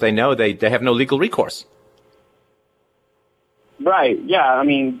because they know they have no legal recourse. Right, yeah. I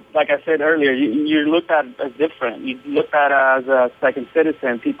mean, like I said earlier, you're looked at as different. You're looked at as a second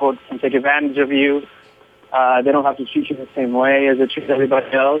citizen. People can take advantage of you. They don't have to treat you the same way as they treat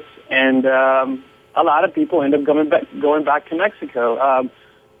everybody else. And a lot of people end up going back to Mexico.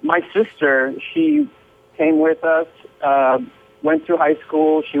 My sister, she came with us, went through high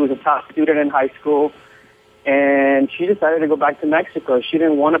school. She was a top student in high school, and she decided to go back to Mexico. She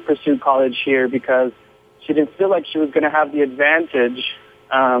didn't want to pursue college here because she didn't feel like she was going to have the advantage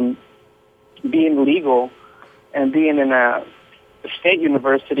being legal and being in a state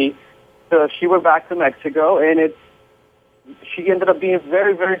university. So she went back to Mexico, and she ended up being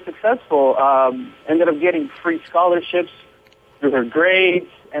very, very successful. Ended up getting free scholarships through her grades,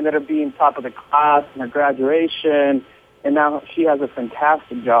 ended up being top of the class in her graduation, and now she has a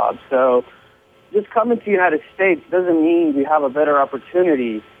fantastic job. So just coming to the United States doesn't mean we have a better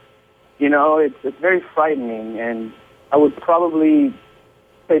opportunity. You know, it's very frightening, and I would probably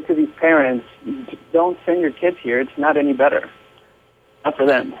say to these parents, don't send your kids here. It's not any better. Not for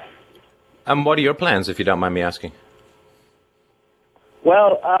them. What are your plans, if you don't mind me asking?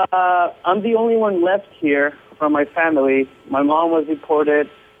 Well, I'm the only one left here from my family. My mom was deported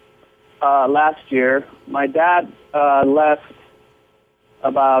last year. My dad left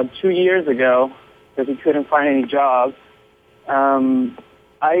about 2 years ago because he couldn't find any jobs.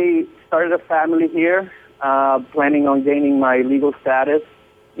 I started a family here, planning on gaining my legal status,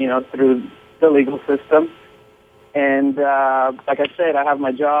 through the legal system. And like I said, I have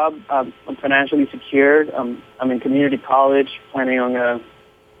my job. I'm financially secured. I'm in community college, planning on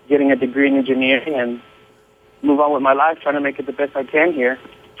getting a degree in engineering and move on with my life, trying to make it the best I can here.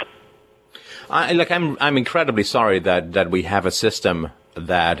 I'm incredibly sorry that we have a system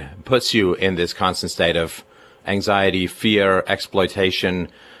that puts you in this constant state of anxiety, fear, exploitation.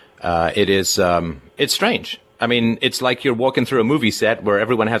 It's strange. I mean, it's like you're walking through a movie set where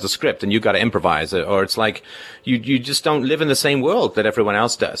everyone has a script and you got to improvise, or it's like you just don't live in the same world that everyone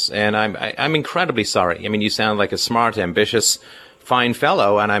else does. And I'm incredibly sorry. I mean, you sound like a smart, ambitious, fine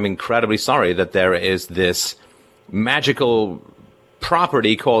fellow, and I'm incredibly sorry that there is this magical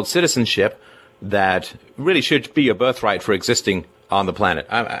property called citizenship that really should be a birthright for existing on the planet.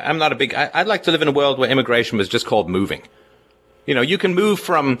 I'm not I'd like to live in a world where immigration was just called moving. You can move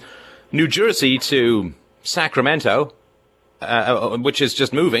from New Jersey to Sacramento, which is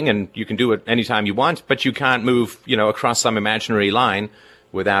just moving, and you can do it anytime you want, but you can't move, across some imaginary line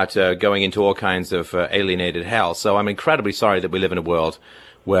without going into all kinds of alienated hell. So I'm incredibly sorry that we live in a world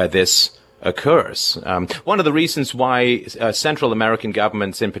where this occurs. One of the reasons why Central American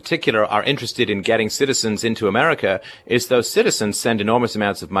governments in particular are interested in getting citizens into America is those citizens send enormous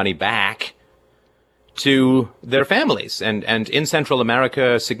amounts of money back to their families. And in Central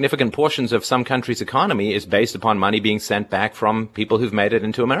America, significant portions of some countries' economy is based upon money being sent back from people who've made it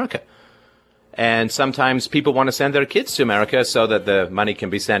into America. And sometimes people want to send their kids to America so that the money can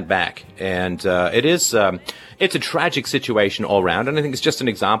be sent back. And it's a tragic situation all around. And I think it's just an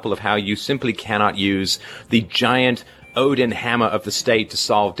example of how you simply cannot use the giant Odin hammer of the state to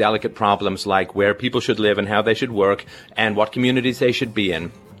solve delicate problems like where people should live and how they should work and what communities they should be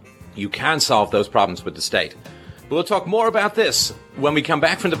in. You can solve those problems with the state. We'll talk more about this when we come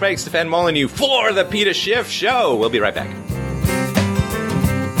back from the break. Stefan Molyneux for the Peter Schiff Show. We'll be right back.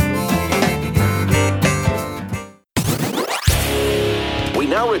 We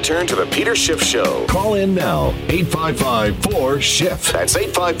now return to the Peter Schiff Show. Call in now, 855-4-SCHIFF. That's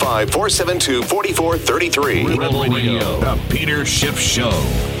 855-472-4433. Rebel Radio, the Peter Schiff Show.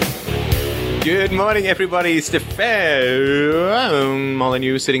 Good morning, everybody. Stefan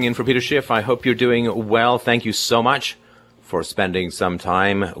Molyneux sitting in for Peter Schiff. I hope you're doing well. Thank you so much for spending some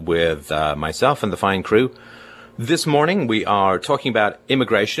time with myself and the fine crew. This morning, we are talking about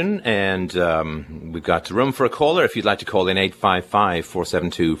immigration, and we've got room for a caller. If you'd like to call in,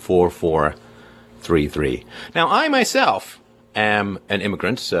 855-472-4433. Now, I myself am an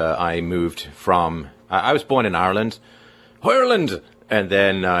immigrant. I moved from... I was born in Ireland. And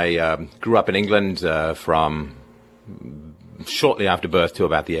then I grew up in England from shortly after birth to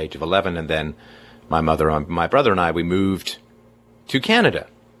about the age of 11. And then my brother and I, we moved to Canada.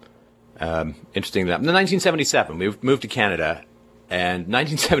 Interesting that. In 1977, we moved to Canada. And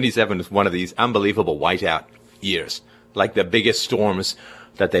 1977 was one of these unbelievable whiteout years, like the biggest storms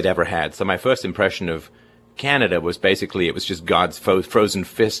that they'd ever had. So my first impression of Canada was basically, it was just God's frozen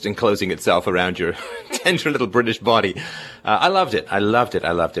fist enclosing itself around your tender little British body. I loved it.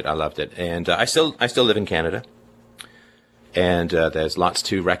 And I still live in Canada. And there's lots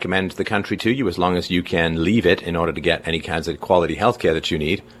to recommend the country to you as long as you can leave it in order to get any kinds of quality healthcare that you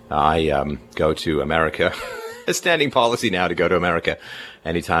need. I go to America. A standing policy now to go to America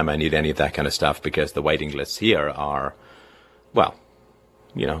anytime I need any of that kind of stuff because the waiting lists here are, well,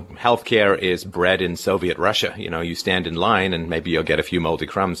 healthcare is bred in Soviet Russia. You stand in line and maybe you'll get a few moldy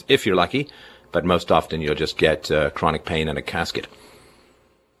crumbs if you're lucky. but most often you'll just get chronic pain and a casket.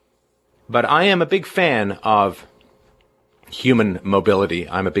 But I am a big fan of human mobility.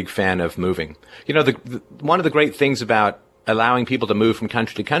 I'm a big fan of moving. You know, one of the great things about allowing people to move from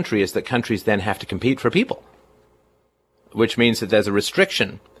country to country is that countries then have to compete for people, which means that there's a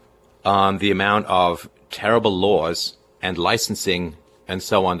restriction on the amount of terrible laws and licensing and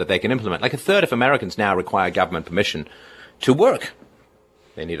so on that they can implement. Like a third of Americans now require government permission to work.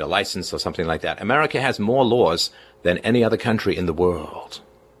 They need a license or something like that. America has more laws than any other country in the world.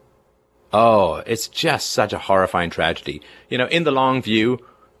 Oh, it's just such a horrifying tragedy. You know, in the long view,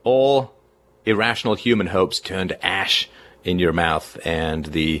 all irrational human hopes turn to ash in your mouth, and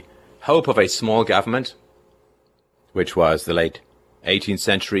the hope of a small government, which was the late 18th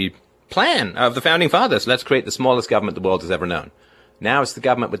century plan of the Founding Fathers. Let's create the smallest government the world has ever known. Now it's the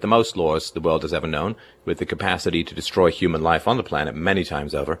government with the most laws the world has ever known, with the capacity to destroy human life on the planet many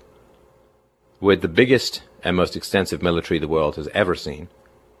times over, with the biggest and most extensive military the world has ever seen.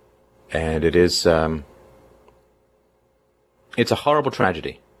 And it is, it's a horrible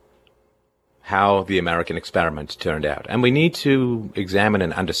tragedy how the American experiment turned out. And we need to examine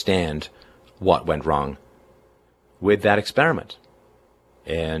and understand what went wrong with that experiment.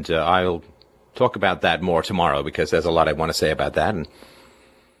 And I'll talk about that more tomorrow, because there's a lot I want to say about that.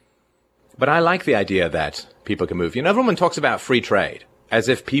 But I like the idea that people can move. You know, everyone talks about free trade as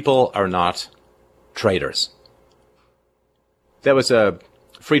if people are not traders. There was a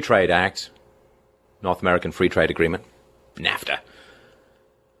Free Trade Act, North American Free Trade Agreement, NAFTA.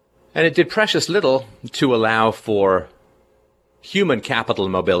 And it did precious little to allow for human capital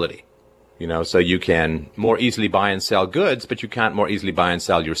mobility. You know, so you can more easily buy and sell goods, but you can't more easily buy and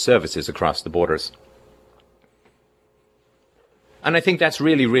sell your services across the borders. And I think that's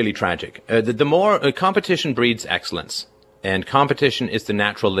really, really tragic. The more competition breeds excellence, and competition is the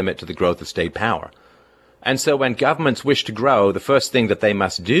natural limit to the growth of state power. And so when governments wish to grow, the first thing that they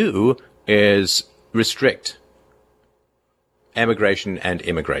must do is restrict emigration and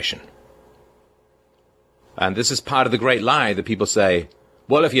immigration. And this is part of the great lie that people say,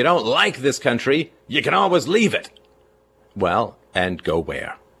 well, if you don't like this country, you can always leave it. Well, and go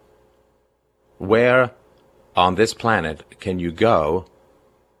where? Where on this planet can you go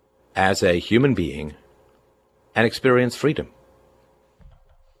as a human being and experience freedom?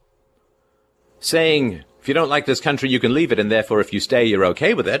 Saying, if you don't like this country, you can leave it, and therefore if you stay, you're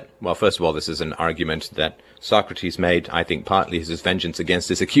okay with it. Well, first of all, this is an argument that Socrates made, I think, partly as his vengeance against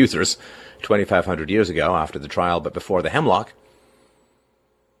his accusers 2,500 years ago after the trial, but before the hemlock.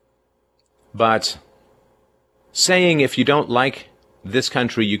 But saying if you don't like this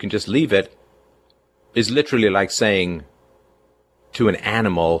country, you can just leave it, is literally like saying to an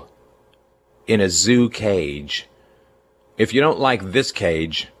animal in a zoo cage, if you don't like this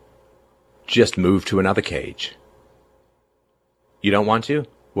cage, just move to another cage. You don't want to?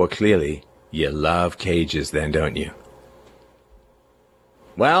 Well, clearly, you love cages then, don't you?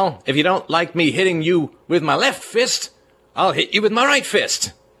 Well, if you don't like me hitting you with my left fist, I'll hit you with my right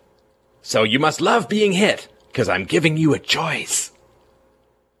fist. So you must love being hit, because I'm giving you a choice.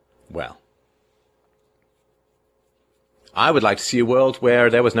 Well, I would like to see a world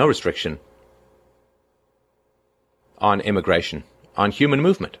where there was no restriction on immigration, on human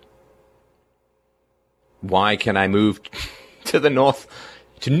movement. Why can I move to the north,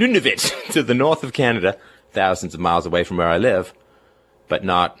 to Nunavut, to the north of Canada, thousands of miles away from where I live, but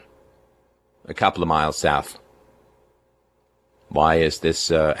not a couple of miles south? Why is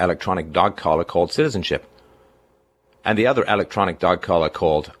this electronic dog collar called citizenship? And the other electronic dog collar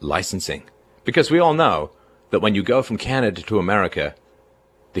called licensing? Because we all know that when you go from Canada to America,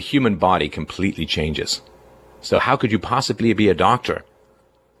 the human body completely changes. So how could you possibly be a doctor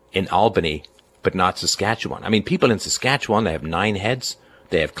in Albany, but not Saskatchewan? I mean, people in Saskatchewan, they have 9 heads.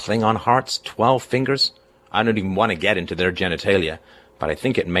 They have Klingon hearts, 12 fingers. I don't even want to get into their genitalia, but I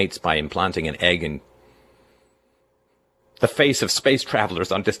think it mates by implanting an egg in the face of space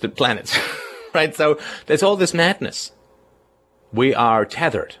travelers on distant planets. Right? So there's all this madness. We are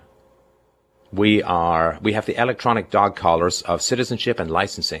tethered. We have the electronic dog collars of citizenship and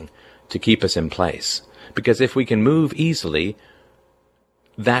licensing to keep us in place. Because if we can move easily,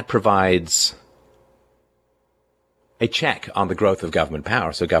 that provides a check on the growth of government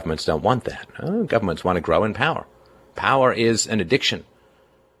power. So governments don't want that. Oh, governments want to grow in power. Power is an addiction.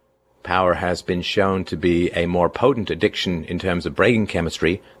 Power has been shown to be a more potent addiction in terms of brain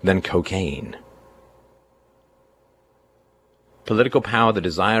chemistry than cocaine. Political power, the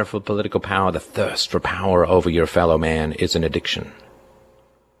desire for political power, the thirst for power over your fellow man is an addiction.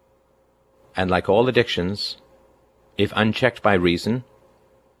 And like all addictions, if unchecked by reason,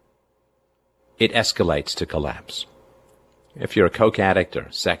 it escalates to collapse. If you're a coke addict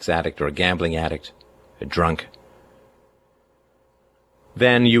or sex addict or a gambling addict, a drunk,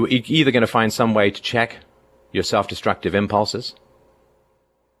 then you're either going to find some way to check your self-destructive impulses,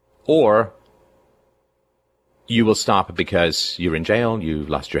 or you will stop because you're in jail, you've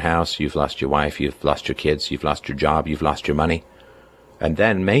lost your house, you've lost your wife, you've lost your kids, you've lost your job, you've lost your money. And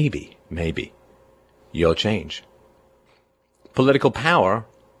then maybe, you'll change. Political power,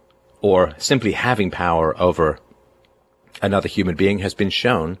 or simply having power over another human being, has been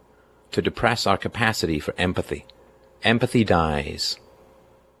shown to depress our capacity for empathy. Empathy dies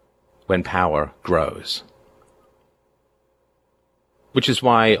when power grows. Which is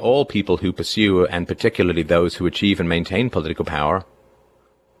why all people who pursue, and particularly those who achieve and maintain political power,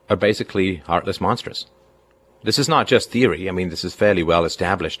 are basically heartless monsters. This is not just theory. I mean, this is fairly well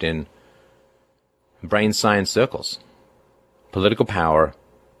established in brain science circles. Political power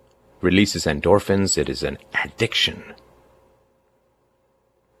releases endorphins. It is an addiction.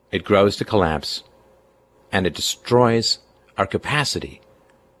 It grows to collapse, and it destroys our capacity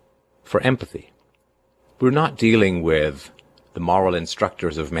for empathy. We're not dealing with the moral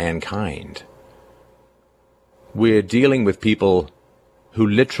instructors of mankind. We're dealing with people who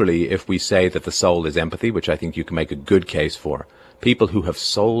literally, if we say that the soul is empathy, which I think you can make a good case for, people who have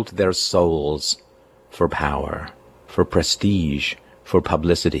sold their souls for power, for prestige, for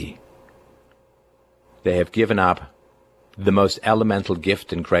publicity. They have given up the most elemental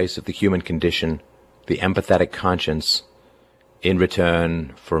gift and grace of the human condition, the empathetic conscience, in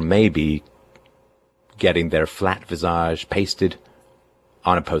return for maybe getting their flat visage pasted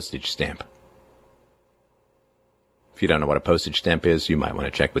on a postage stamp. If you don't know what a postage stamp is, you might want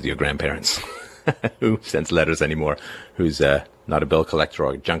to check with your grandparents. Who sends letters anymore? Who's not a bill collector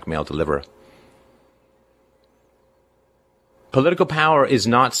or a junk mail deliverer? Political power is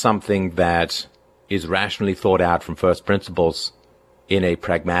not something that is rationally thought out from first principles in a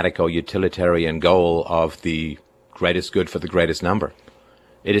pragmatic or utilitarian goal of the greatest good for the greatest number.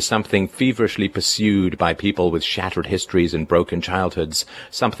 It is something feverishly pursued by people with shattered histories and broken childhoods,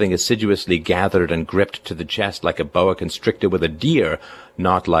 something assiduously gathered and gripped to the chest like a boa constrictor with a deer,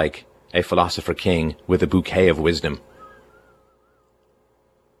 not like a philosopher king with a bouquet of wisdom.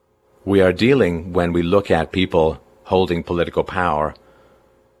 We are dealing, when we look at people holding political power,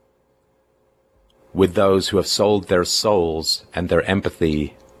 with those who have sold their souls and their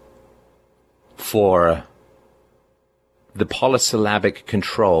empathy for the polysyllabic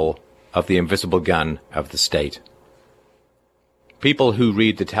control of the invisible gun of the state. People who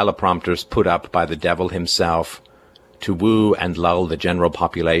read the teleprompters put up by the devil himself to woo and lull the general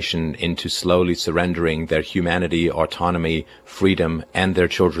population into slowly surrendering their humanity, autonomy, freedom, and their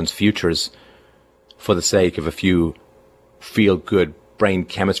children's futures for the sake of a few feel-good brain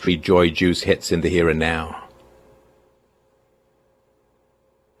chemistry joy juice hits in the here and now.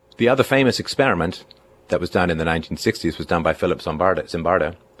 The other famous experiment that was done in the 1960s was done by Philip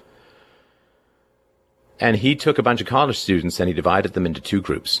Zimbardo. And he took a bunch of college students and he divided them into two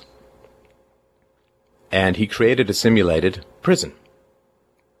groups. And he created a simulated prison.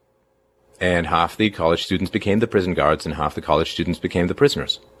 And half the college students became the prison guards and half the college students became the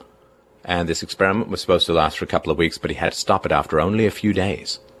prisoners. And this experiment was supposed to last for a couple of weeks, but he had to stop it after only a few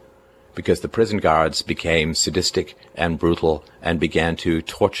days, because the prison guards became sadistic and brutal and began to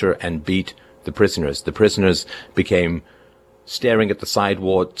torture and beat the prisoners. The prisoners became staring at the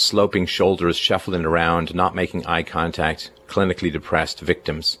sidewalk, sloping shoulders, shuffling around, not making eye contact, clinically depressed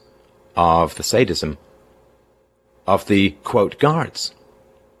victims of the sadism of the, quote, guards.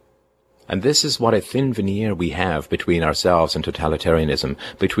 And this is what a thin veneer we have between ourselves and totalitarianism,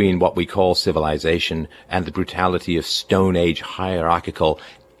 between what we call civilization and the brutality of Stone Age hierarchical,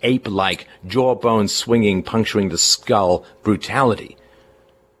 ape-like, jawbone-swinging, puncturing the skull brutality.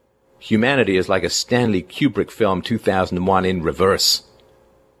 Humanity is like a Stanley Kubrick film 2001 in reverse.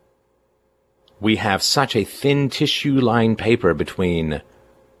 We have such a thin tissue-lined paper between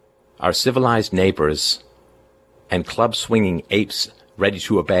our civilized neighbors and club-swinging apes ready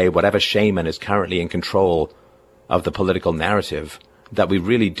to obey whatever shaman is currently in control of the political narrative, that we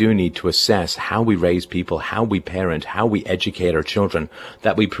really do need to assess how we raise people, how we parent, how we educate our children,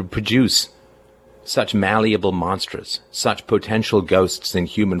 that we produce such malleable monsters, such potential ghosts in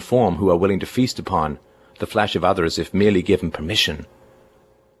human form who are willing to feast upon the flesh of others if merely given permission,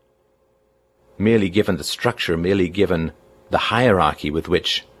 merely given the structure, merely given the hierarchy with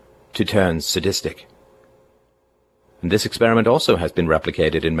which to turn sadistic. And this experiment also has been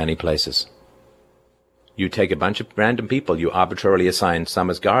replicated in many places. You take a bunch of random people, you arbitrarily assign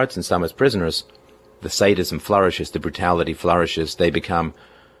some as guards and some as prisoners. The sadism flourishes, the brutality flourishes. They become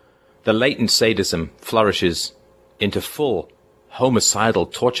the latent sadism flourishes into full homicidal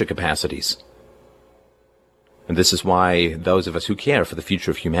torture capacities. And this is why those of us who care for the future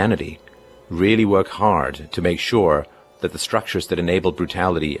of humanity really work hard to make sure that the structures that enable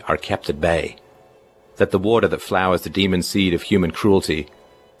brutality are kept at bay, that the water that flowers the demon seed of human cruelty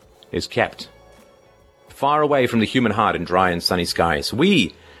is kept far away from the human heart in dry and sunny skies.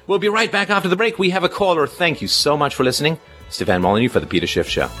 We will be right back after the break. We have a caller. Thank you so much for listening. Stefan Molyneux for the Peter Schiff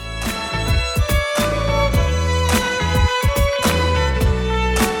Show.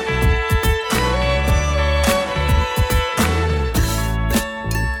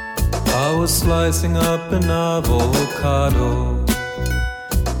 I was slicing up an avocado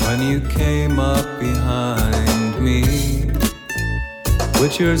when you came up behind me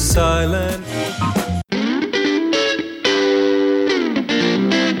with your silent...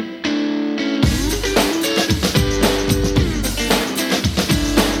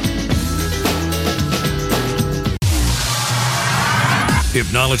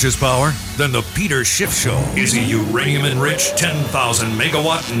 If knowledge is power, then the Peter Schiff Show is a uranium-enriched 10,000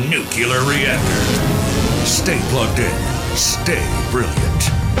 megawatt nuclear reactor. Stay plugged in. Stay brilliant.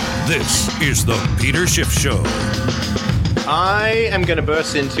 This is the Peter Schiff Show. I am going to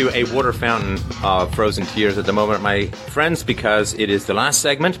burst into a water fountain of frozen tears at the moment, my friends, because it is the last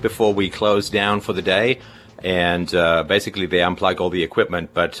segment before we close down for the day. And basically they unplug all the equipment,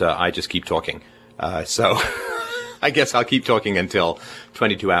 but I just keep talking. So I guess I'll keep talking until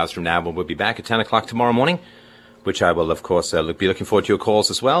 22 hours from now, when we'll be back at 10 o'clock tomorrow morning, which I will, of course, be looking forward to your calls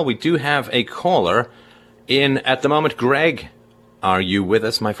as well. We do have a caller in at the moment. Greg, are you with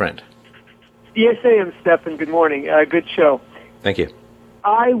us, my friend? Yes, I am, Stephen. Good morning. Good show. Thank you.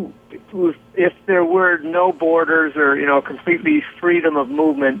 If there were no borders or, completely freedom of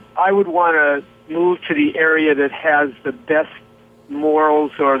movement, I would want to move to the area that has the best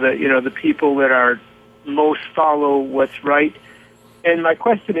morals, or the people that are most follow what's right. And my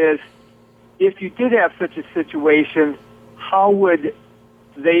question is, if you did have such a situation, how would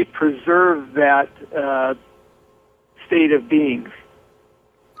they preserve that state of being?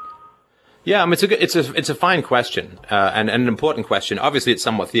 Yeah, it's a fine question, and an important question. Obviously, it's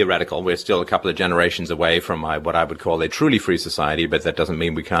somewhat theoretical. We're still a couple of generations away from what I would call a truly free society, but that doesn't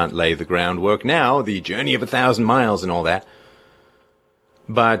mean we can't lay the groundwork now, the journey of 1,000 miles and all that.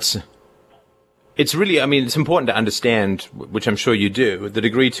 But it's really, it's important to understand, which I'm sure you do, the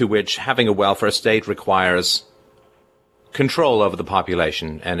degree to which having a welfare state requires control over the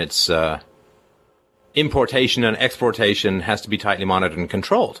population, and its importation and exportation has to be tightly monitored and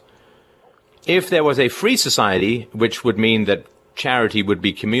controlled. If there was a free society, which would mean that charity would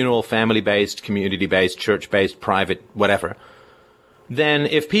be communal, family-based, community-based, church-based, private, whatever, then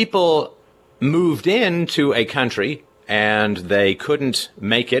if people moved into a country and they couldn't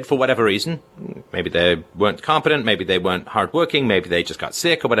make it for whatever reason, maybe they weren't competent, maybe they weren't hardworking, maybe they just got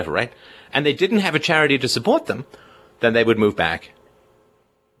sick or whatever, right? And they didn't have a charity to support them, then they would move back.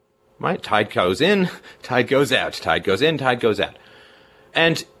 Right? Tide goes in, tide goes out, tide goes in, tide goes out.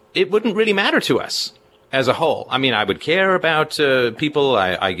 And it wouldn't really matter to us as a whole. I would care about people.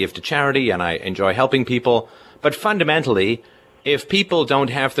 I give to charity and I enjoy helping people. But fundamentally, if people don't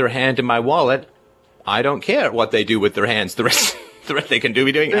have their hand in my wallet, I don't care what they do with their hands. The rest they can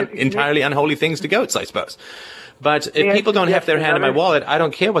be doing entirely unholy things to goats, I suppose. But if people don't have their hand in my wallet, I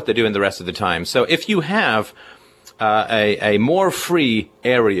don't care what they're doing the rest of the time. So if you have a more free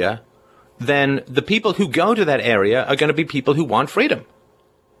area, then the people who go to that area are going to be people who want freedom.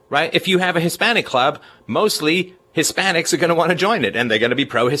 Right? If you have a Hispanic club, mostly Hispanics are going to want to join it, and they're going to be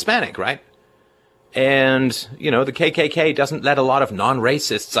pro-Hispanic, right? And, the KKK doesn't let a lot of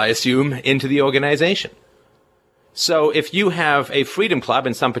non-racists, I assume, into the organization. So if you have a freedom club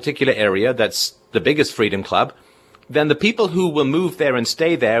in some particular area that's the biggest freedom club, then the people who will move there and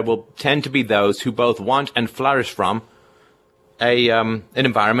stay there will tend to be those who both want and flourish from an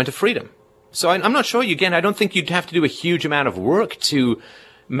environment of freedom. So I'm not sure, again, I don't think you'd have to do a huge amount of work to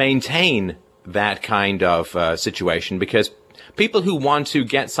maintain that kind of situation, because people who want to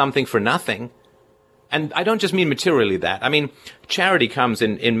get something for nothing, and I don't just mean materially that. Charity comes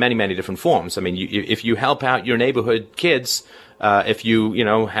in many, many different forms. If you help out your neighborhood kids, if you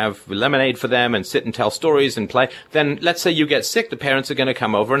have lemonade for them and sit and tell stories and play, then let's say you get sick, the parents are going to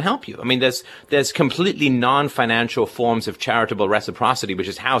come over and help you. There's completely non-financial forms of charitable reciprocity, which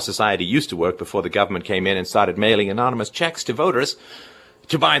is how society used to work before the government came in and started mailing anonymous checks to voters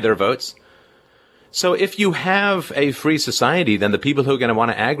to buy their votes. So if you have a free society, then the people who are going to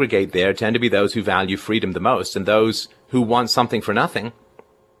want to aggregate there tend to be those who value freedom the most, and those who want something for nothing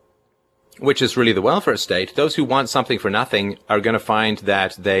which is really the welfare state, those who want something for nothing are going to find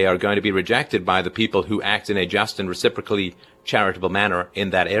that they are going to be rejected by the people who act in a just and reciprocally charitable manner in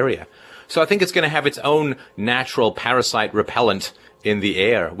that area. So I think it's going to have its own natural parasite repellent in the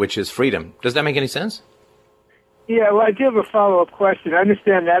air, which is freedom. Does that make any sense? Yeah, well, I do have a follow-up question. I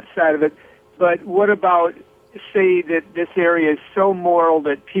understand that side of it, but what about, say, that this area is so moral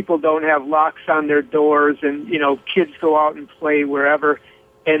that people don't have locks on their doors and, kids go out and play wherever,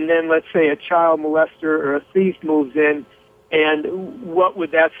 and then let's say a child molester or a thief moves in, and what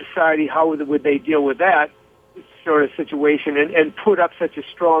would that society, how would they deal with that sort of situation and put up such a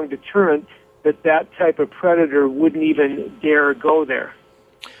strong deterrent that type of predator wouldn't even dare go there?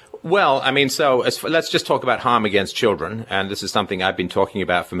 Well, I mean, let's just talk about harm against children, and this is something I've been talking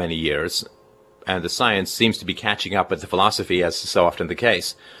about for many years, and the science seems to be catching up with the philosophy, as is so often the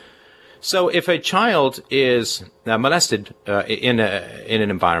case. So if a child is molested in an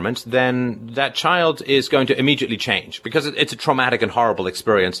environment, then that child is going to immediately change, because it's a traumatic and horrible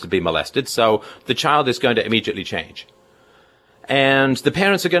experience to be molested, so the child is going to immediately change. And the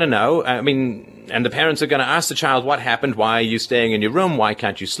parents are going to know, and the parents are going to ask the child what happened, why are you staying in your room, why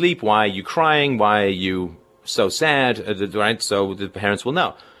can't you sleep, why are you crying, why are you so sad, right? So the parents will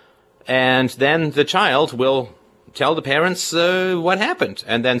know. And then the child will tell the parents what happened.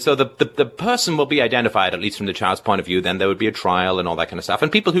 And then so the person will be identified, at least from the child's point of view. Then there would be a trial and all that kind of stuff.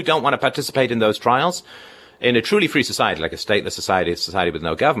 And people who don't want to participate in those trials, in a truly free society, like a stateless society, a society with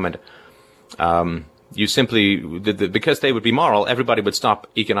no government, you simply, because they would be moral, everybody would stop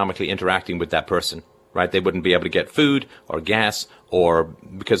economically interacting with that person, right? They wouldn't be able to get food or gas, or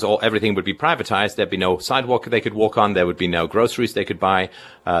because everything would be privatized, there'd be no sidewalk they could walk on, there would be no groceries they could buy.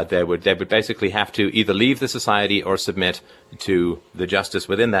 They would basically have to either leave the society or submit to the justice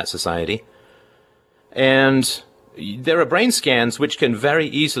within that society. And there are brain scans which can very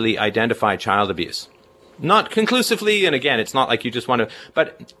easily identify child abuse. Not conclusively, and again, it's not like you just want to,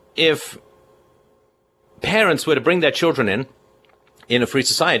 but if parents were to bring their children in a free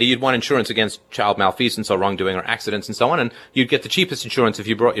society, you'd want insurance against child malfeasance or wrongdoing or accidents and so on, and you'd get the cheapest insurance if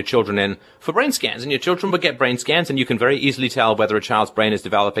you brought your children in for brain scans, and your children would get brain scans, and you can very easily tell whether a child's brain is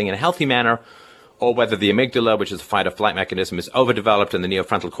developing in a healthy manner or whether the amygdala, which is a fight-or-flight mechanism, is overdeveloped and the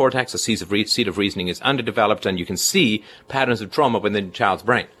neofrontal cortex, a seat of reasoning, is underdeveloped, and you can see patterns of trauma within the child's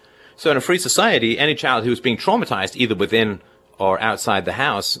brain. So in a free society, any child who's being traumatized, either within or outside the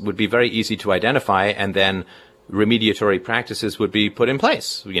house, would be very easy to identify, and then remediatory practices would be put in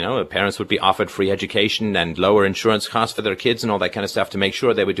place. Parents would be offered free education and lower insurance costs for their kids and all that kind of stuff to make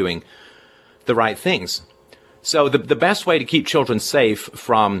sure they were doing the right things. So the best way to keep children safe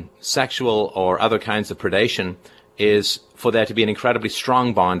from sexual or other kinds of predation is for there to be an incredibly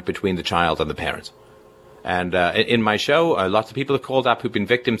strong bond between the child and the parent. And in my show, lots of people have called up who've been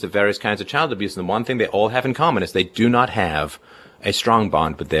victims of various kinds of child abuse, and the one thing they all have in common is they do not have a strong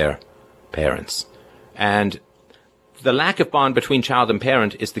bond with their parents. And the lack of bond between child and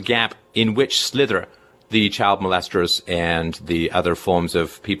parent is the gap in which slither the child molesters and the other forms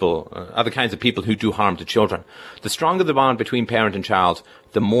of people, other kinds of people who do harm to children. The stronger the bond between parent and child,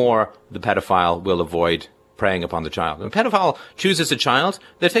 the more the pedophile will avoid preying upon the child. When a pedophile chooses a child,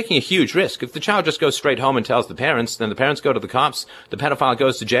 they're taking a huge risk. If the child just goes straight home and tells the parents, then the parents go to the cops, the pedophile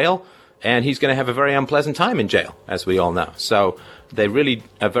goes to jail, and he's going to have a very unpleasant time in jail, as we all know. So they really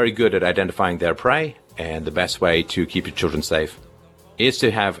are very good at identifying their prey, and the best way to keep your children safe is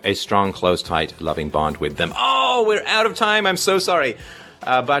to have a strong, close, tight, loving bond with them. Oh, we're out of time. I'm so sorry.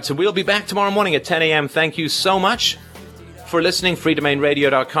 But we'll be back tomorrow morning at 10 a.m. Thank you so much for listening.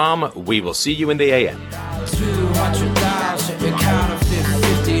 freedomainradio.com. We will see you in the AM. $200 and counterfeit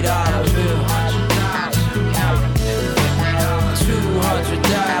 $50.